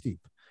penalties, Steve.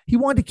 He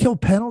wanted to kill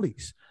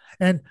penalties.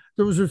 And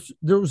there was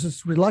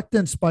this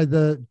reluctance by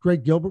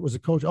Greg Gilbert was a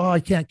coach. Oh,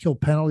 I can't kill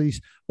penalties.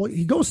 Well,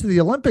 he goes to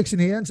the Olympics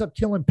and he ends up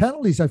killing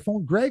penalties. I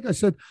phoned Greg. I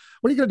said,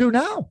 what are you going to do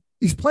now?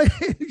 He's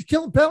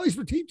killing penalties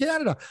for Team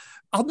Canada.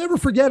 I'll never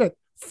forget it.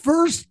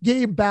 First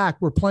game back,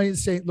 we're playing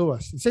St.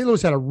 Louis. And St.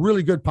 Louis had a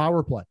really good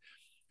power play.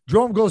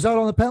 Jerome goes out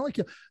on the penalty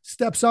kill,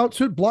 steps out,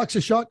 blocks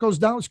a shot, goes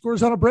down,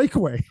 scores on a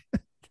breakaway.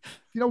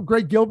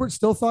 Greg Gilbert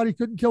still thought he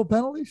couldn't kill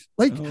penalties.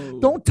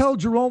 Don't tell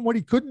Jerome what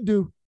he couldn't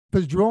do,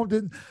 because Jerome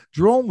didn't.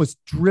 Jerome was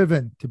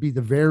driven to be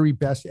the very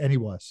best, and he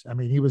was. I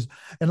mean, he was.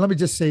 And let me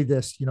just say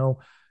this,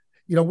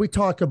 we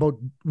talk about,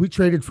 we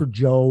traded for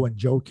Joe, and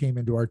Joe came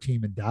into our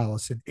team in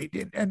Dallas,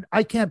 and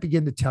I can't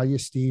begin to tell you,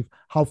 Steve,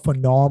 how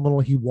phenomenal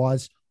he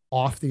was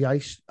off the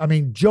ice. I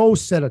mean, Joe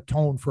set a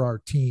tone for our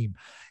team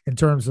in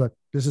terms of,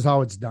 this is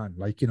how it's done.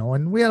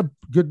 And we had a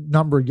good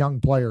number of young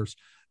players,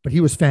 but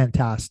he was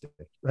fantastic,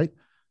 right?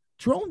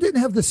 Jerome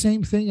didn't have the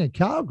same thing in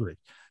Calgary.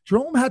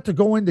 Jerome had to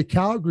go into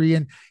Calgary,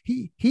 and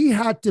he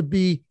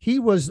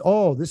was,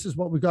 this is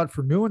what we got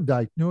for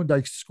Nieuwendyk.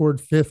 Nieuwendyk scored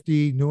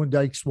 50.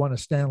 Nieuwendyk's won a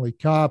Stanley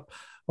Cup.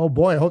 Oh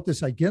boy, I hope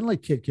this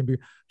Iginla kid can be.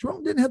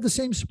 Jerome didn't have the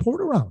same support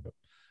around him.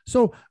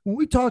 So when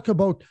we talk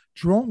about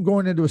Jerome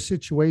going into a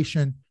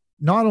situation,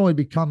 not only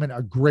becoming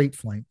a great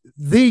Flame,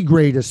 the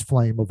greatest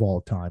Flame of all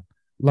time.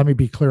 Let me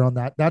be clear on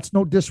that. That's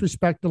no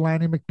disrespect to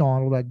Lanny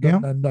McDonald. I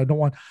don't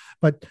want,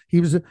 but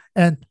he was,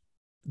 and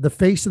the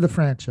face of the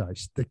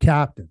franchise, the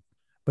captain,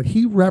 but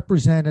he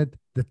represented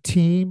the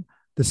team,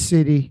 the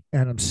city,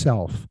 and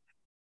himself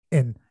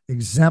in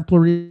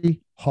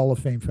exemplary Hall of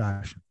Fame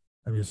fashion.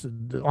 I mean,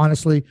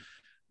 honestly,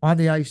 on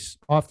the ice,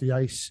 off the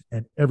ice,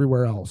 and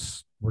everywhere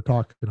else, we're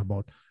talking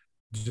about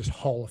just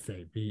Hall of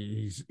Fame.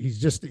 He's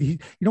you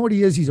know what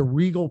he is? He's a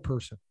regal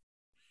person.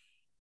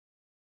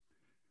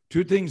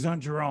 Two things on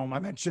Jerome. I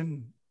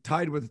mentioned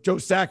tied with Joe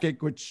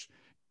Sakic, which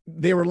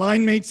they were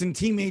line mates and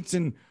teammates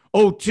in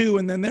 0-2.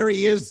 And then there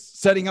he is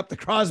setting up the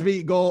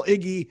Crosby goal,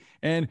 Iggy.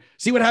 And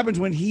see what happens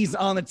when he's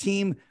on the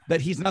team that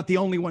he's not the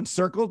only one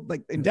circled.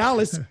 Like in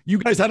Dallas, you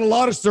guys had a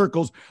lot of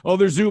circles. Oh,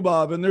 there's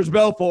Zubov and there's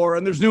Belfour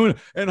and there's Newman.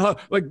 And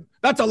like,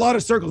 that's a lot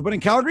of circles. But in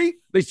Calgary,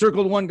 they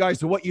circled one guy.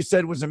 So what you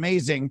said was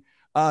amazing.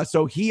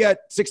 So he at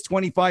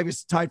 625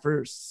 is tied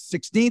for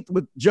 16th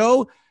with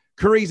Joe.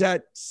 Curry's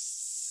at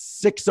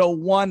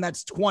 601.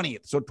 That's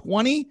 20th. So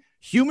 20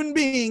 human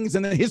beings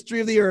in the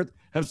history of the earth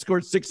have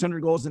scored 600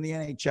 goals in the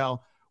NHL,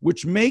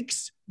 which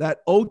makes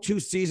that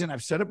 0-2 season.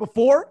 I've said it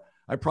before.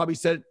 I probably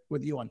said it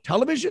with you on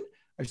television.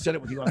 I've said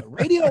it with you on the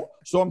radio.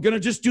 So I'm going to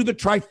just do the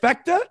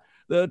trifecta,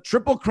 the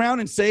triple crown,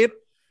 and say it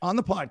on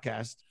the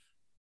podcast.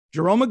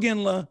 Jarome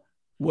Iginla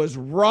was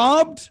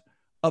robbed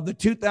of the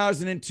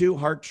 2002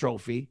 Hart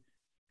Trophy.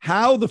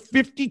 How the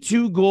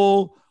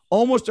 52-goal,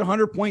 almost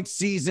 100-point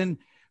season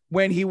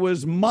when he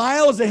was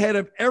miles ahead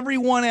of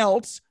everyone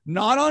else,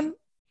 not on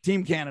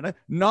Team Canada,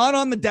 not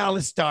on the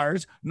Dallas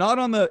Stars, not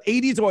on the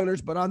 80s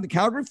Oilers, but on the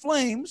Calgary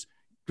Flames.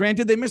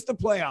 Granted, they missed the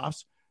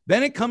playoffs.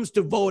 Then it comes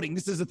to voting.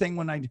 This is the thing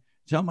when I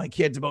tell my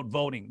kids about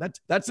voting.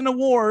 That's an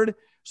award.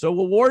 So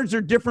awards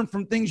are different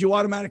from things you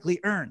automatically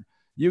earn.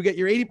 You get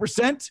your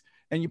 80%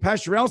 and you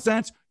pass your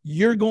LSATs,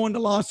 you're going to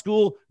law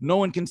school. No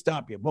one can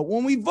stop you. But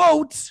when we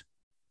vote,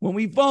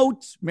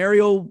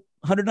 Mario,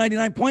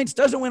 199 points,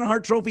 doesn't win a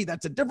Hart Trophy.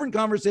 That's a different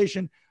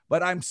conversation.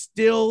 But I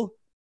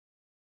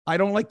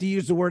don't like to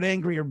use the word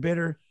angry or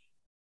bitter.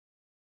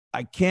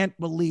 I can't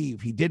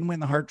believe he didn't win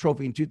the Hart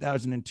Trophy in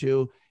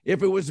 2002.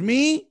 If it was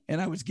me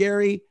and I was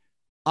Gary,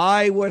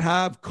 I would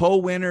have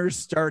co-winners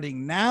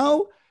starting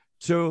now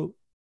to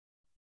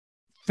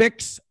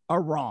fix a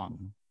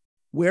wrong.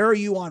 Where are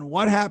you on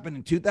what happened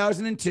in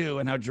 2002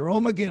 and how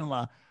Jarome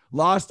Iginla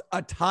lost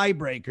a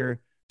tiebreaker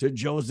to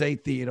Jose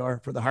Theodore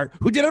for the Hart,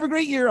 who did have a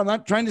great year. I'm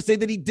not trying to say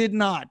that he did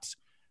not,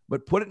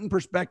 but put it in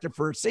perspective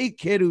for, say, a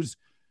kid who's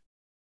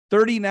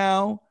 30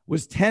 now,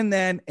 was 10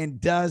 then, and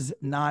does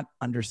not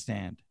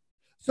understand.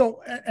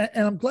 So,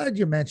 and I'm glad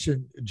you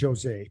mentioned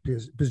Jose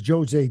because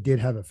Jose did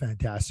have a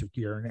fantastic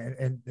year,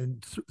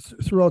 and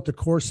throughout the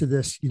course of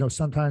this,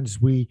 sometimes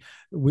we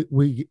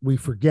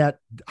forget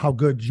how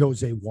good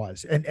Jose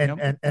was, and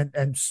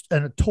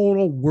a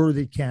total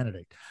worthy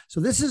candidate. So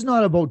this is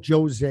not about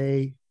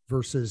Jose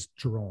versus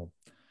Jarome.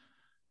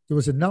 There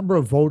was a number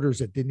of voters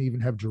that didn't even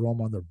have Jarome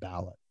on their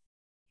ballot,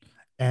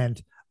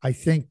 and I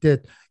think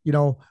that,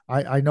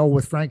 I know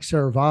with Frank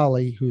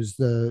Saravalli, who's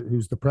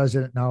the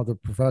president now of the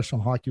Professional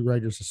Hockey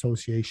Writers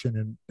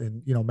Association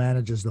and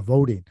manages the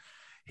voting.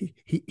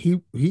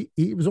 He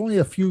was only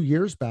a few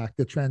years back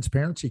that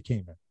transparency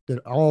came in, that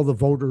all the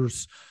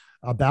voters'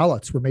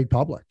 ballots were made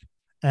public,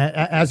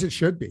 as it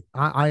should be.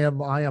 I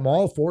am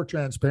all for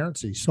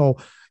transparency. So,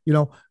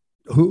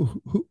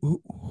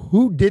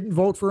 who didn't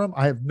vote for him?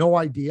 I have no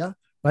idea.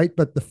 Right.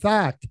 But the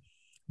fact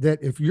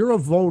that if you're a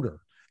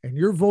voter and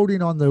you're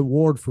voting on the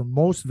award for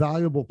most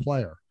valuable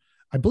player,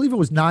 I believe it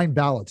was 9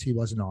 ballots he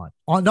wasn't on.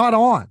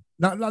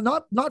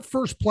 Not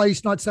first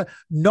place,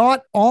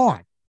 not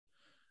on.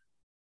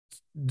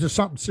 There's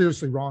something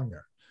seriously wrong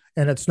there.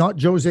 And it's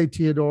not Jose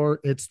Theodore,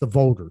 it's the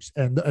voters.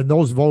 And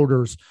those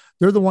voters,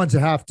 they're the ones that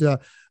have to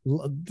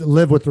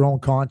live with their own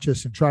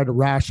conscience and try to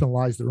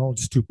rationalize their own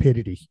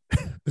stupidity.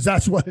 Because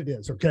that's what it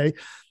is, okay?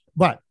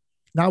 But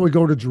now we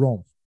go to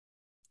Jarome.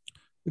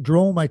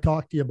 Jarome, I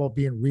talked to you about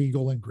being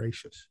regal and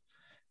gracious.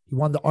 He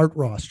won the Art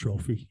Ross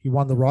Trophy. He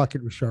won the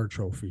Rocket Richard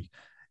Trophy.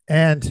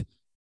 And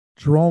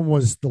Jarome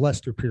was the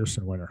Lester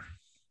Pearson winner.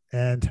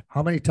 And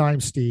how many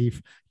times,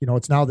 Steve,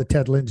 it's now the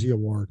Ted Lindsay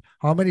Award.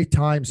 How many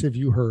times have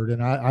you heard,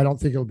 and I don't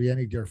think it'll be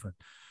any different,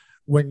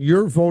 when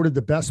you're voted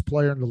the best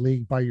player in the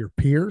league by your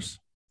peers,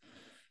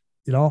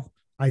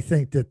 I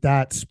think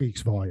that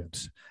speaks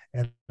volumes.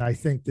 And I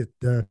think that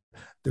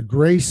the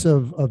grace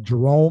of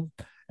Jarome,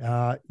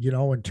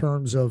 in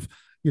terms of,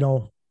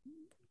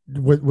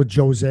 with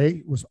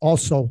Jose was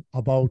also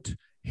about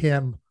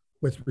him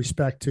with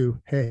respect to,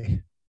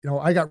 hey,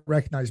 I got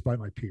recognized by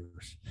my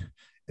peers,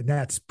 and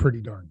that's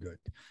pretty darn good.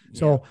 Yeah.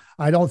 So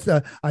I don't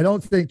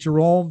think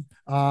Jarome,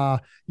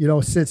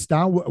 sits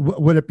down.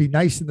 Would it be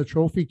nice in the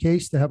trophy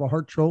case to have a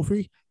Hart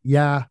Trophy?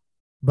 Yeah,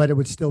 but it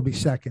would still be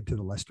second to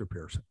the Lester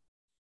Pearson.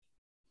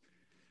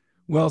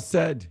 Well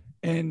said.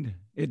 And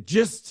it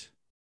just,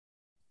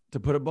 to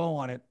put a bow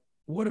on it,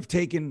 would have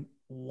taken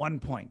 1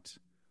 point.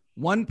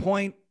 1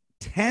 point,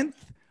 10th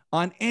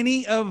on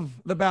any of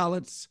the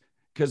ballots,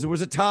 because there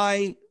was a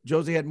tie.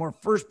 Jose had more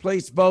first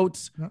place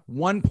votes,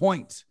 1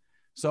 point.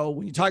 So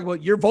when you talk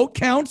about your vote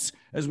counts,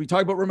 as we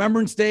talk about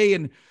Remembrance Day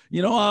and,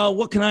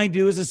 what can I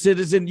do as a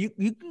citizen?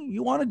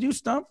 You want to do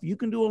stuff, you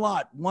can do a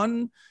lot.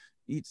 1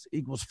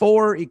 equals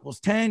 4 equals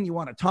 10. You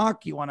want to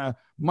talk, you want to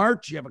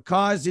march, you have a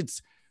cause.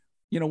 It's,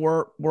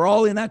 we're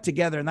all in that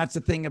together. And that's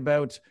the thing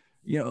about,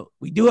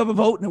 we do have a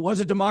vote and it was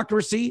a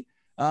democracy.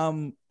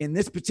 In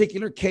this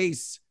particular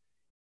case,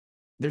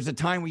 there's a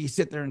time where you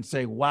sit there and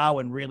say, wow,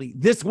 and really,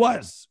 this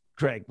was,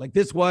 Craig,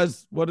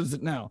 what is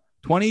it now?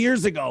 20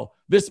 years ago,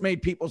 this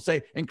made people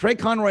say, and Craig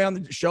Conroy on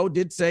the show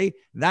did say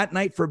that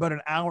night for about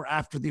an hour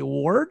after the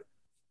award,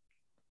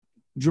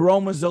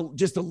 Jerome was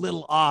just a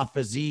little off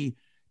as he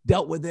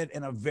dealt with it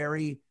in a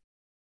very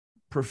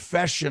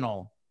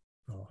professional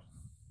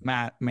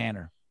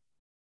manner?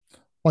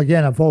 Well,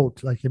 again, a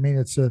vote. Like, I mean,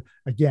 it's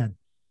again,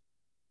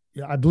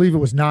 I believe it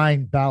was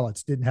 9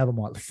 ballots. Didn't have them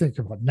on. Think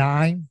about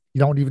 9. You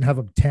don't even have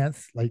them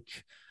 10th. Like,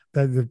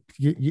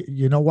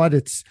 you know what?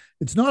 It's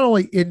not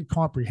only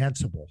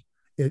incomprehensible,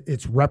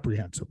 it's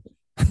reprehensible.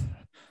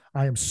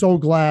 I am so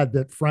glad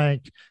that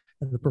Frank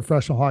and the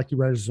Professional Hockey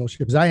Writers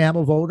Association, because I am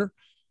a voter,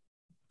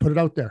 put it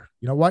out there.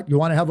 You know what? You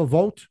want to have a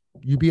vote?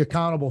 You be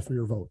accountable for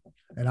your vote,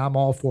 and I'm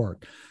all for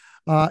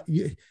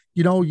it.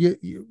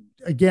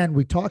 Again,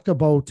 we talk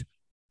about,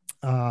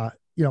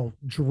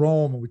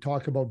 Jerome, and we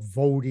talk about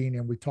voting,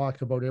 and we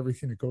talk about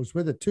everything that goes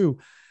with it too.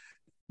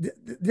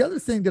 The other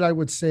thing that I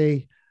would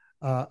say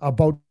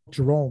about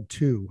Jerome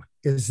too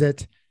is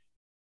that,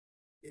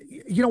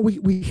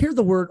 we hear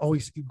the word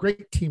always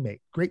great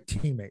teammate,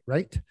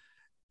 right?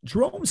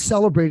 Jerome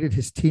celebrated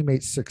his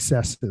teammates'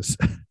 successes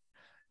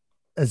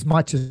as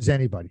much as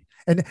anybody.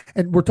 And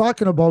we're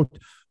talking about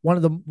one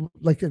of the,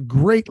 like, a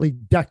greatly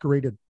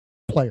decorated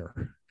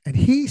player. And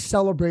he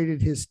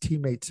celebrated his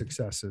teammates'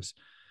 successes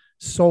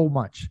so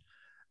much.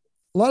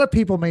 A lot of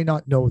people may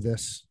not know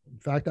this. In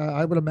fact,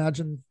 I would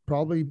imagine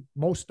probably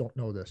most don't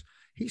know this.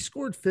 He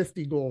scored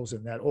 50 goals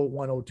in that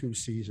 01-02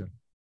 season.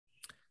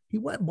 He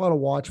went and bought a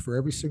watch for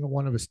every single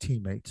one of his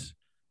teammates,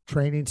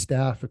 training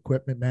staff,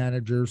 equipment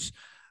managers,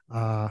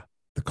 the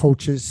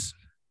coaches,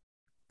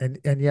 and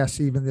yes,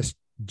 even this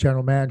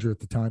general manager at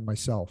the time,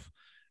 myself.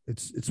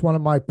 It's one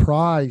of my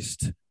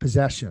prized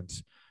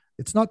possessions.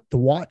 It's not the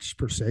watch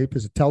per se,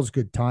 because it tells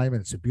good time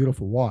and it's a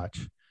beautiful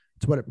watch.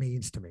 It's what it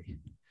means to me.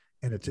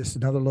 And it's just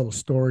another little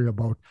story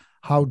about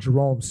how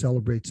Jerome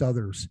celebrates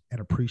others and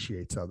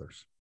appreciates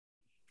others.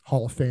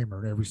 Hall of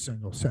Famer in every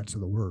single sense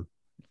of the word.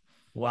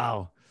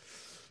 Wow.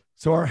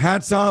 So our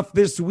hats off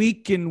this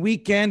week and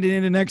weekend and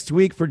into next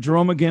week for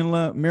Jerome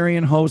McGinley,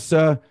 Marian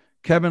Hossa,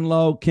 Kevin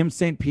Lowe, Kim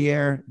St.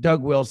 Pierre,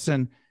 Doug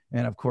Wilson,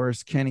 and of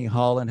course, Kenny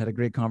Holland. Had a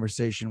great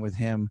conversation with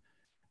him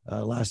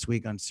last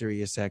week on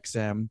Sirius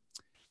XM.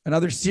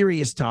 Another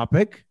serious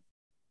topic,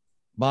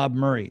 Bob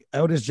Murray,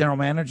 out as general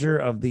manager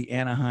of the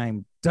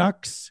Anaheim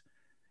Ducks,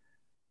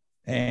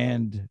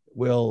 and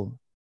will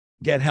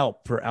get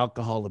help for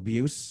alcohol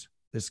abuse.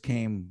 This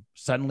came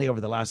suddenly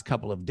over the last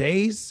couple of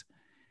days,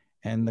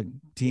 and the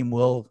team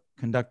will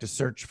conduct a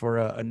search for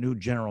a new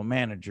general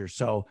manager.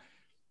 So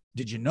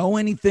did you know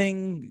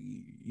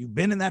anything? You've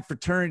been in that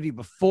fraternity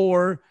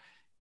before.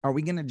 Are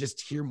we going to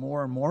just hear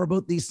more and more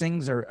about these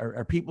things?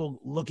 Are people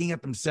looking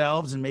at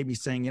themselves and maybe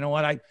saying, you know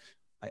what, I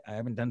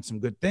haven't done some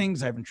good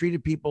things. I haven't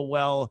treated people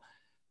well.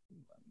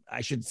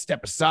 I should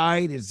step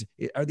aside.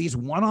 Are these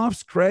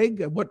one-offs,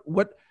 Craig?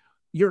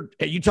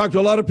 You talk to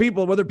a lot of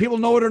people, whether people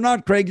know it or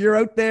not, Craig, you're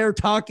out there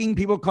talking,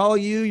 people call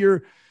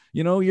you,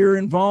 you're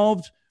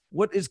involved.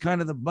 What is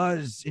kind of the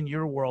buzz in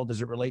your world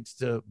as it relates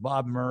to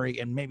Bob Murray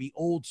and maybe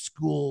old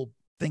school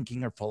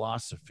thinking or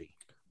philosophy?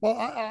 Well,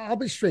 I'll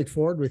be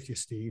straightforward with you,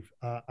 Steve.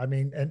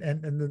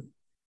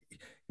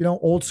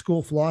 Old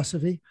school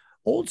philosophy.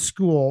 Old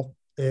school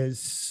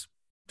is,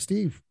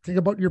 Steve, think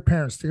about your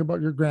parents, think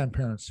about your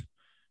grandparents.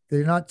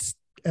 They not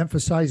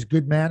emphasize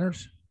good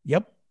manners.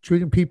 Yep.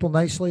 Treating people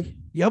nicely.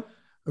 Yep.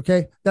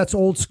 Okay. That's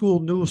old school,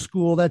 new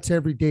school. That's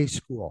everyday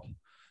school.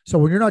 So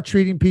when you're not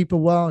treating people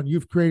well and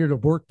you've created a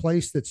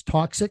workplace that's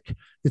toxic,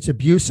 it's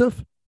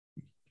abusive,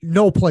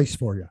 no place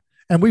for you.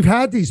 And we've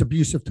had these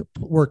abusive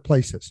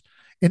workplaces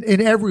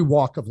in every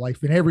walk of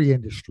life, in every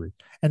industry,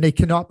 and they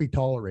cannot be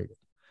tolerated.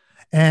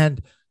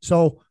 And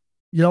so,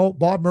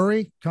 Bob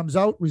Murray comes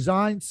out,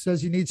 resigns,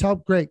 says he needs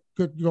help. Great.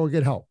 Good. Go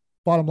get help.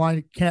 Bottom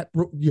line,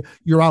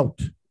 you're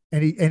out.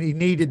 And he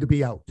needed to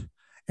be out.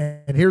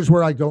 And here's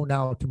where I go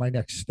now to my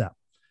next step.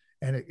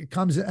 And it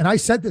comes, and I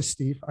said this,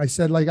 Steve, I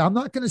said, I'm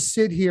not going to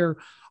sit here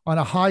on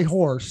a high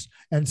horse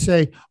and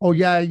say, oh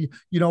yeah,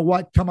 you know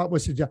what, come up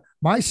with suggestion.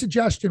 My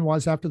suggestion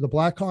was, after the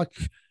Blackhawk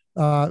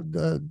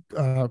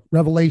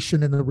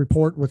revelation in the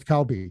report with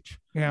Cal Beach,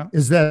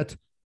 is that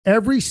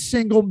every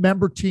single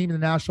member team in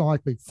the National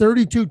Hockey League,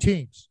 32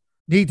 teams,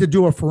 need to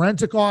do a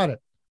forensic audit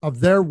of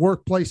their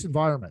workplace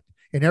environment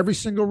in every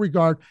single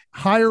regard,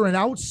 hire an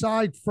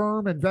outside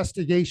firm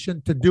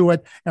investigation to do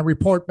it and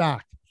report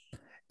back.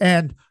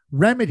 And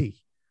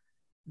remedy,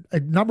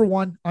 number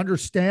one,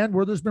 understand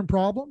where there's been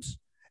problems,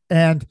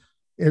 and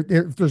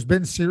if there's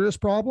been serious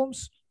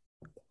problems,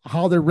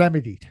 how they're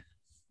remedied,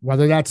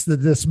 whether that's the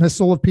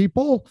dismissal of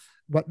people,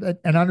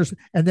 and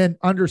then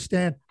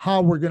understand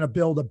how we're going to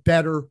build a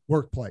better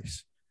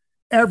workplace.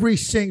 Every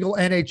single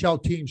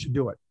NHL team should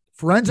do it.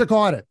 Forensic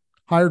audit,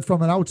 hired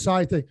from an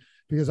outside thing,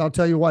 because I'll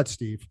tell you what,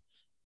 Steve,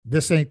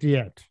 this ain't the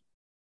end.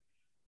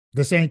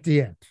 This ain't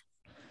the end.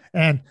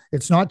 And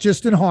it's not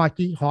just in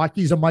hockey.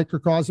 Hockey is a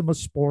microcosm of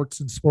sports,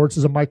 and sports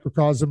is a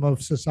microcosm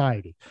of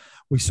society.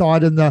 We saw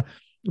it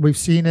we've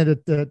seen it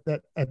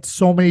at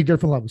so many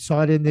different levels. We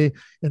saw it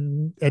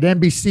at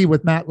NBC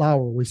with Matt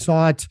Lauer. We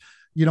saw it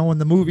in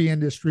the movie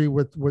industry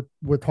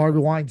with Harvey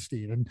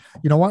Weinstein. And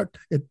you know what?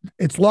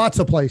 It's lots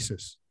of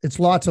places. It's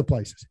lots of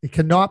places. It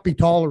cannot be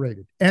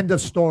tolerated. End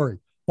of story.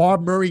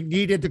 Bob Murray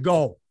needed to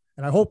go.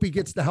 And I hope he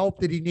gets the help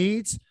that he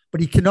needs,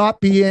 but he cannot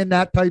be in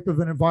that type of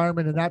an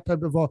environment and that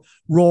type of a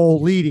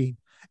role leading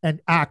and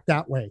act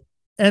that way.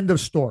 End of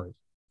story.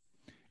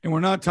 And we're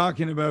not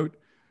talking about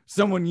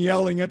someone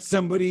yelling at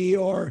somebody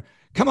or,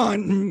 come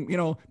on,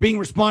 being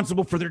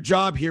responsible for their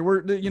job here.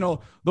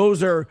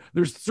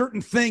 There's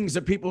certain things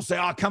that people say,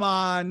 oh, come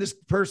on, this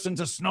person's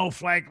a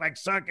snowflake, like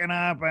sucking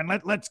up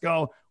and let's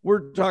go.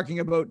 We're talking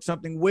about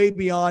something way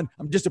beyond,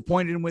 I'm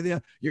disappointed with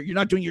you. You're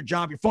not doing your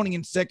job. You're phoning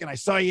in sick. And I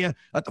saw you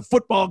at the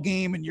football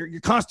game and you're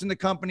costing the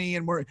company.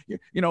 And we're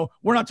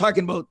not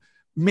talking about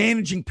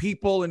managing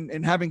people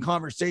and having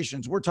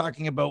conversations. We're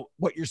talking about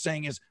what you're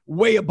saying is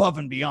way above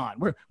and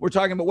beyond. We're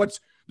talking about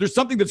there's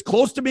something that's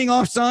close to being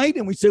offside,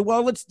 and we say,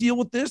 well, let's deal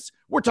with this.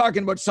 We're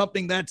talking about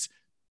something that's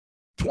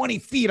 20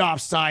 feet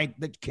offside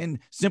that can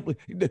simply,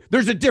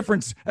 there's a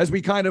difference as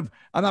we I'm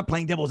not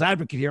playing devil's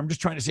advocate here. I'm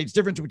just trying to say it's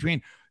difference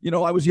between,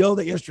 I was yelled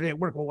at yesterday at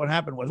work. Well, what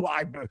happened was,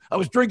 I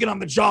was drinking on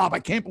the job. I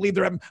can't believe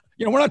they're having,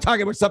 we're not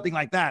talking about something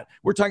like that.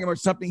 We're talking about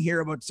something here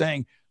about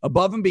saying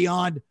above and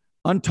beyond,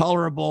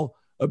 intolerable,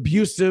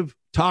 abusive,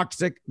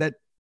 toxic, that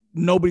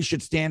nobody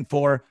should stand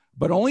for,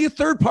 but only a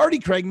third party,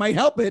 Craig, might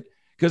help it.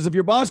 Because if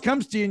your boss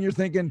comes to you and you're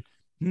thinking,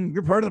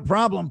 you're part of the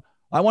problem,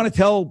 I want to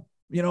tell,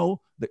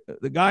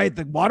 the guy at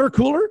the water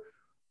cooler,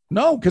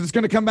 no, because it's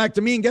going to come back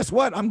to me. And guess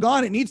what? I'm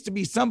gone. It needs to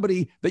be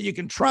somebody that you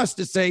can trust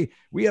to say,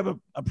 we have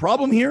a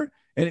problem here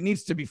and it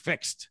needs to be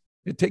fixed.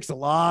 It takes a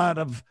lot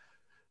of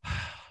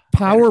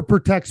power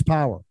protects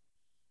power.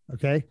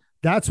 Okay.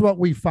 That's what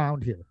we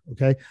found here.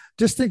 Okay.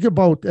 Just think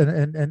about,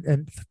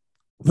 and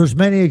there's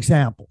many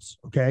examples,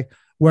 okay,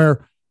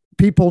 where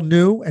people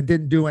knew and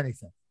didn't do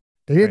anything.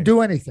 They didn't do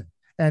anything.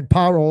 And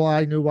power,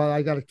 I knew,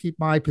 I got to keep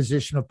my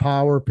position of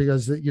power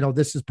because,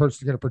 this is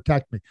person's going to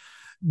protect me.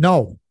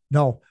 No,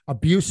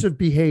 abusive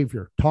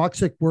behavior,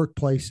 toxic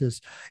workplaces,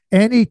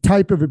 any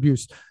type of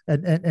abuse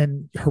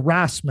and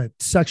harassment,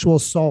 sexual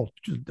assault,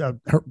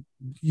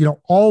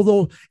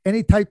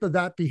 any type of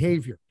that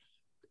behavior,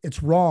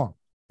 it's wrong.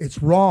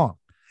 It's wrong.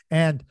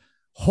 And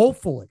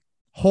hopefully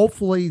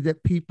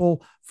that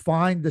people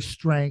find the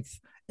strength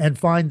and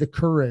find the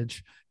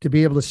courage to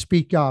be able to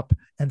speak up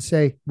and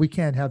say, we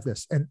can't have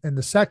this. And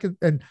the second,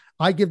 and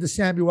I give the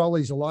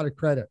Samuelis a lot of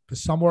credit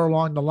because somewhere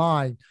along the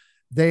line,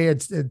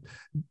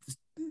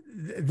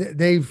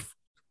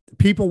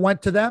 people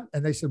went to them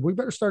and they said, we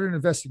better start an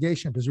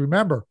investigation. Because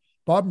remember,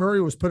 Bob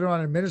Murray was put on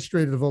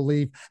administrative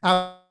leave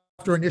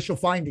after initial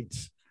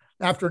findings.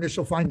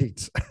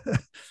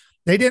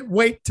 They didn't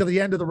wait till the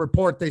end of the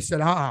report. They said,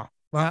 not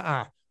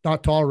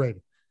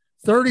tolerated.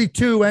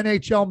 32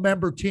 NHL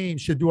member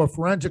teams should do a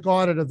forensic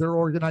audit of their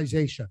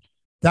organization.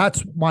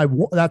 That's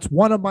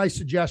one of my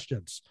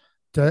suggestions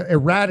to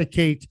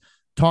eradicate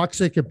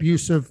toxic,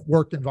 abusive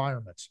work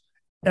environments.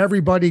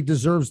 Everybody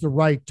deserves the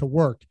right to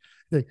work.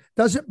 It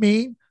doesn't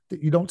mean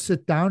that you don't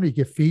sit down and you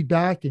get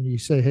feedback and you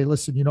say, hey,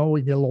 listen, we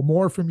need a little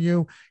more from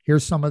you.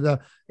 Here's some of the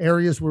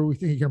areas where we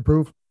think you can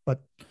improve.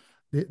 But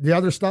the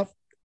other stuff,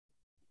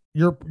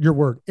 your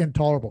word,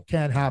 intolerable,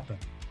 can't happen.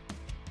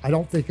 I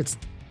don't think it's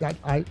that.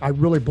 I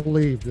really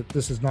believe that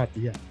this is not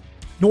the end,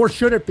 nor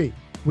should it be.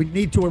 We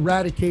need to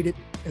eradicate it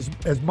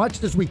as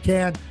much as we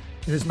can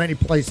in as many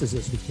places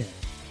as we can.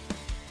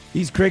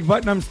 He's Craig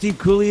Button. I'm Steve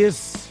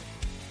Kouleas.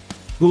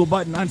 Google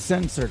Button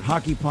Uncensored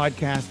Hockey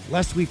Podcast.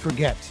 Lest we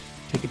forget,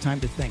 take a time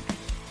to think.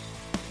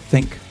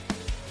 Think.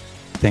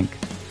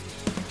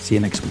 See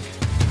you next week.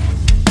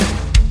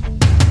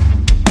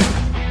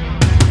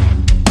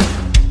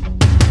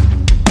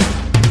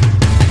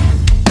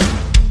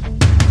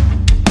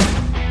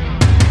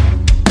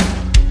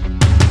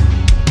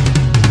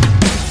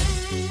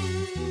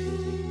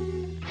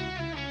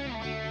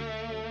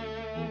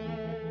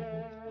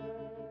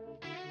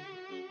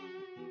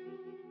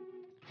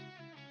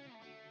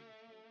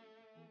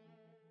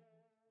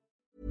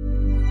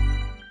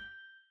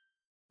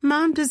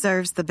 Mom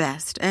deserves the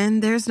best,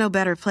 and there's no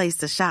better place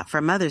to shop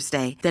for Mother's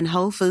Day than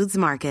Whole Foods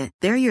Market.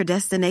 They're your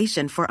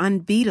destination for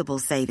unbeatable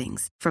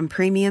savings, from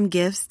premium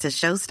gifts to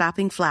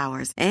show-stopping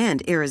flowers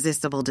and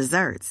irresistible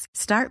desserts.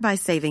 Start by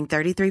saving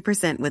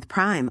 33% with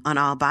Prime on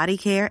all body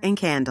care and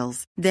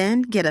candles.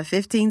 Then get a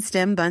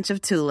 15-stem bunch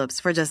of tulips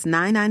for just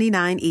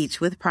 $9.99 each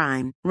with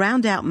Prime.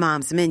 Round out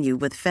Mom's menu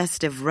with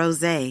festive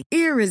rosé,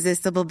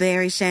 irresistible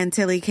berry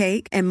chantilly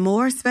cake, and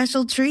more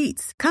special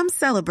treats. Come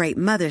celebrate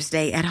Mother's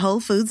Day at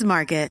Whole Foods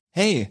Market.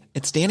 Hey,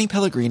 it's Danny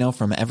Pellegrino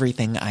from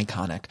Everything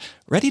Iconic.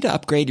 Ready to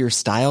upgrade your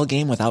style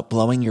game without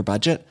blowing your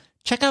budget?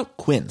 Check out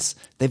Quince.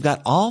 They've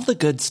got all the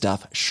good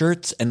stuff,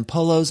 shirts and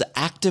polos,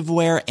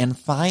 activewear, and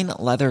fine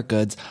leather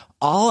goods,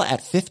 all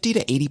at 50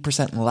 to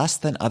 80% less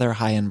than other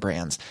high-end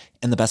brands.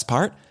 And the best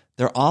part?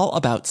 They're all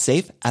about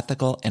safe,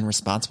 ethical, and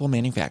responsible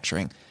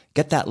manufacturing.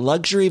 Get that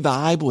luxury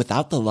vibe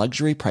without the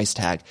luxury price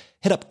tag.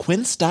 Hit up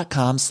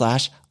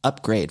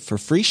quince.com/upgrade for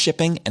free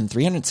shipping and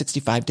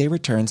 365-day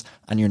returns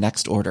on your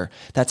next order.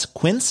 That's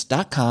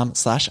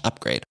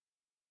quince.com/upgrade.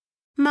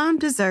 Mom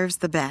deserves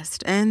the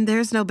best, and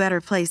there's no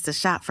better place to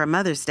shop for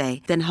Mother's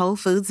Day than Whole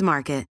Foods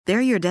Market.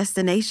 They're your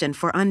destination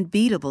for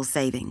unbeatable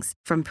savings,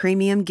 from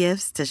premium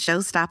gifts to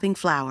show-stopping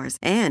flowers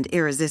and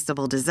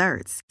irresistible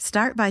desserts.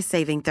 Start by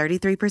saving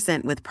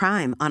 33% with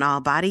Prime on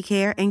all body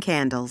care and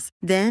candles.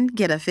 Then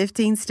get a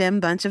 15-stem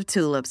bunch of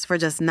tulips for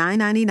just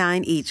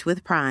 $9.99 each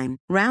with Prime.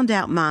 Round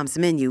out Mom's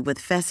menu with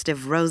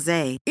festive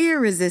rosé,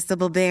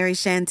 irresistible berry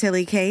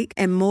chantilly cake,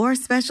 and more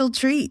special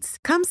treats.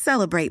 Come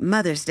celebrate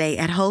Mother's Day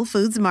at Whole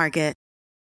Foods Market.